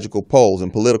ideological poles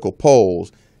and political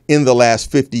poles in the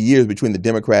last 50 years between the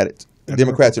Democrats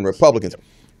and Republicans.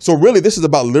 So really, this is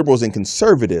about liberals and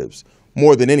conservatives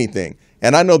more than anything.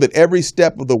 And I know that every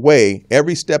step of the way,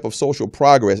 every step of social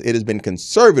progress, it has been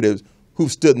conservatives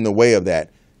who've stood in the way of that,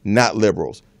 not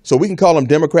liberals. So we can call them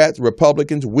Democrats,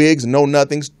 Republicans, Whigs,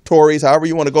 Know-Nothings, Tories, however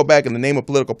you want to go back in the name of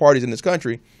political parties in this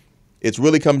country. It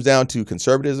really comes down to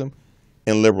conservatism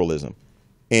and liberalism.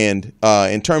 And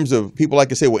in terms of people like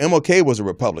to say, well, MLK was a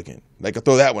Republican. They could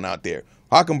throw that one out there.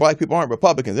 How come black people aren't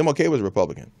Republicans? MLK was a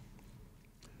Republican.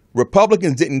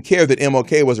 Republicans didn't care that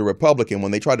MLK was a Republican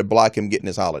when they tried to block him getting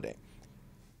his holiday.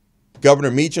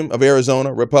 Governor Meacham of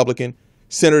Arizona, Republican.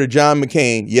 Senator John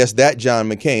McCain, yes, that John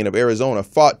McCain of Arizona,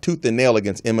 fought tooth and nail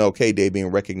against MLK Day being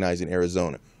recognized in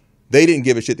Arizona. They didn't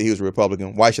give a shit that he was a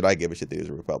Republican. Why should I give a shit that he was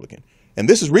a Republican? And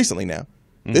this is recently now.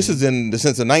 Mm-hmm. This is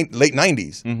since the late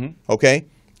 90s. Mm-hmm. Okay?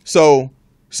 So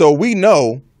we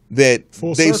know that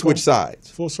they've switched sides.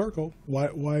 Full circle.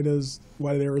 Why did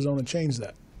Arizona change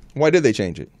that? Why did they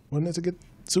change it? Wasn't it to get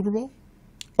Super Bowl?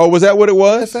 Oh, was that what it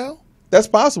was? NFL? That's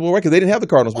possible, right? Because they didn't have the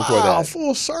Cardinals before that. Wow,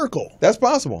 full circle. That's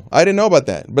possible. I didn't know about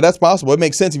that, but that's possible. It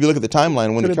makes sense if you look at the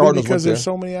timeline when the Cardinals went there. Because there's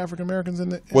so many African Americans in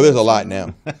the. Well, there's a lot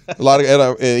now. A lot of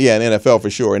in NFL for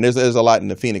sure, and there's a lot in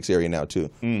the Phoenix area now too,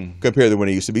 compared to when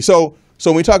it used to be. So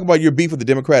when we talk about your beef with the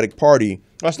Democratic Party,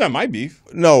 that's not my beef.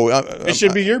 No, it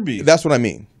should be your beef. That's what I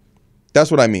mean.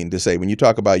 That's what I mean to say when you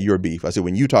talk about your beef. I said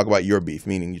when you talk about your beef,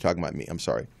 meaning you're talking about me. I'm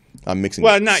sorry. I'm mixing.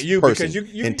 Well, not you, person,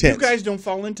 because you guys don't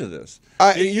fall into this.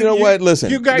 You know what? Listen.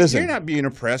 You guys, listen. you're not being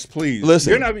oppressed, please.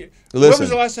 Listen. You're not when was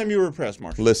the last time you were oppressed,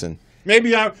 Marshall? Listen.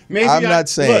 Maybe I'm not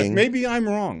saying. Look, maybe I'm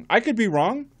wrong. I could be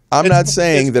wrong. I'm not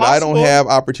saying that I don't have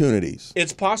opportunities.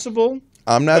 It's possible.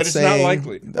 I'm not but saying. It's not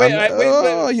likely.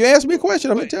 Wait, you asked me a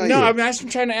question. I'm going to tell you. No, I'm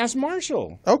trying to ask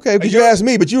Marshall. Okay, because you asked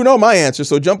me, but you know my answer,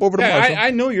 so jump over to Marshall. I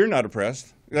know you're not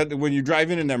oppressed when you drive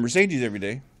in that Mercedes every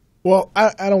day. Well,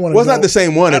 I don't want to. Well, it's not the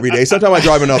same one every day. Sometimes I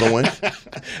drive another one.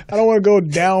 I don't want to go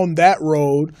down that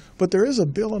road, but there is a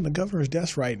bill on the governor's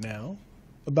desk right now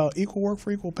about equal work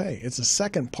for equal pay. It's the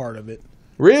second part of it.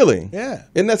 Really? Yeah.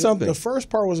 Isn't that something? The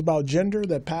first part was about gender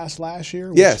that passed last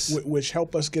year. Which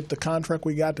helped us get the contract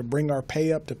we got to bring our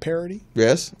pay up to parity.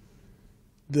 Yes.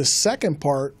 The second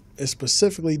part is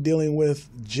specifically dealing with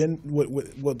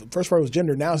the first part was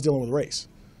gender. Now it's dealing with race.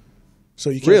 So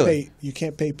you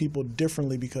can't pay people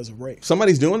differently because of race.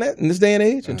 Somebody's doing that in this day and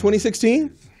age in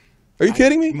 2016? Are you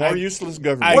kidding me? More useless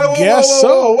government. I guess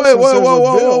so.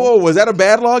 Whoa. Was that a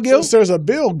bad law, Gil? Since there's a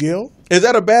bill, Gil. Is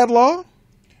that a bad law?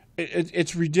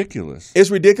 It's ridiculous.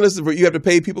 It's ridiculous that you have to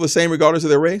pay people the same regardless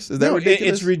of their race? Is that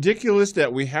ridiculous? It's ridiculous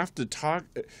that we have to talk.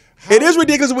 It is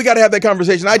ridiculous that we got to have that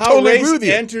conversation. I totally agree with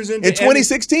you. In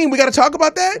 2016, we got to talk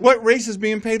about that? What race is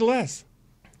being paid less?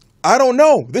 I don't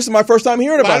know. This is my first time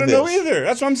hearing about this. I don't know either.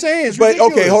 That's what I'm saying. It's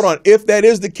ridiculous. Okay, hold on. If that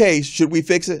is the case, should we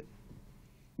fix it?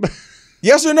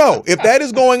 Yes or no? If that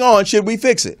is going on, should we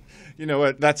fix it? You know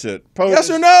what? That's it. POTUS, yes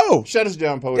or no? Shut us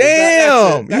down, POTUS.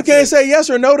 Damn. You can't say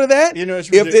yes or no to that? You know,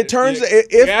 it's if it turns...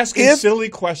 You're asking silly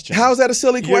questions. How's that a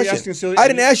silly question? You're asking silly... I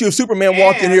didn't ask you if Superman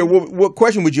walked in here, what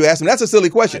question would you ask him? That's a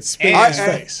silly question. Spit in his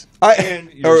face.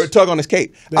 Or tug on his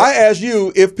cape. I asked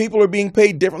you if people are being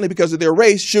paid differently because of their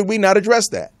race, should we not address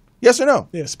that? Yes or no?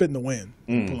 Yeah, spit in the wind.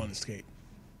 Pull on his cape.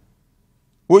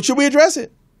 Well, should we address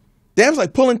it? Damn, it's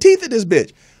like pulling teeth at this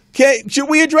bitch. Should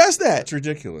we address that? It's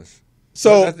ridiculous.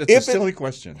 So it's a silly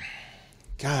question.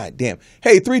 God damn.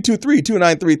 Hey,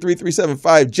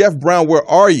 323-293-3375. Jeff Brown, where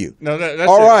are you? No, that's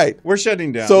all it. right. We're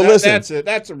shutting down. So listen. That's it.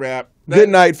 That's a wrap. Good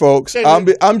night, folks.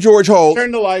 I'm George Holt.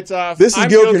 Turn the lights off. This is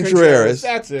Gil Contreras.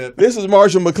 That's it. This is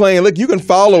Marshall Mc Clain. Look, you can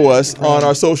follow us on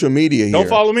our social media here. Don't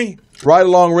follow me. Ride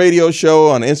Along Radio Show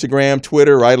on Instagram,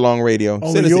 Twitter, Ride Along Radio.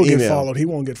 Only you'll get followed. He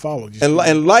won't get followed.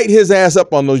 And light his ass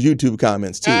up on those YouTube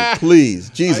comments, too.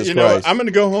 Please. Jesus Christ. I'm going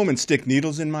to go home and stick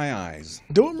needles in my eyes.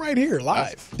 Do them right here,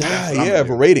 live.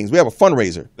 For ratings. We have a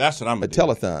fundraiser. That's what I'm going to do.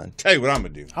 A telethon. Tell you what I'm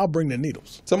going to do. I'll bring the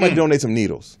needles. Somebody donate some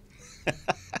needles.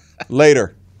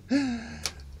 Later.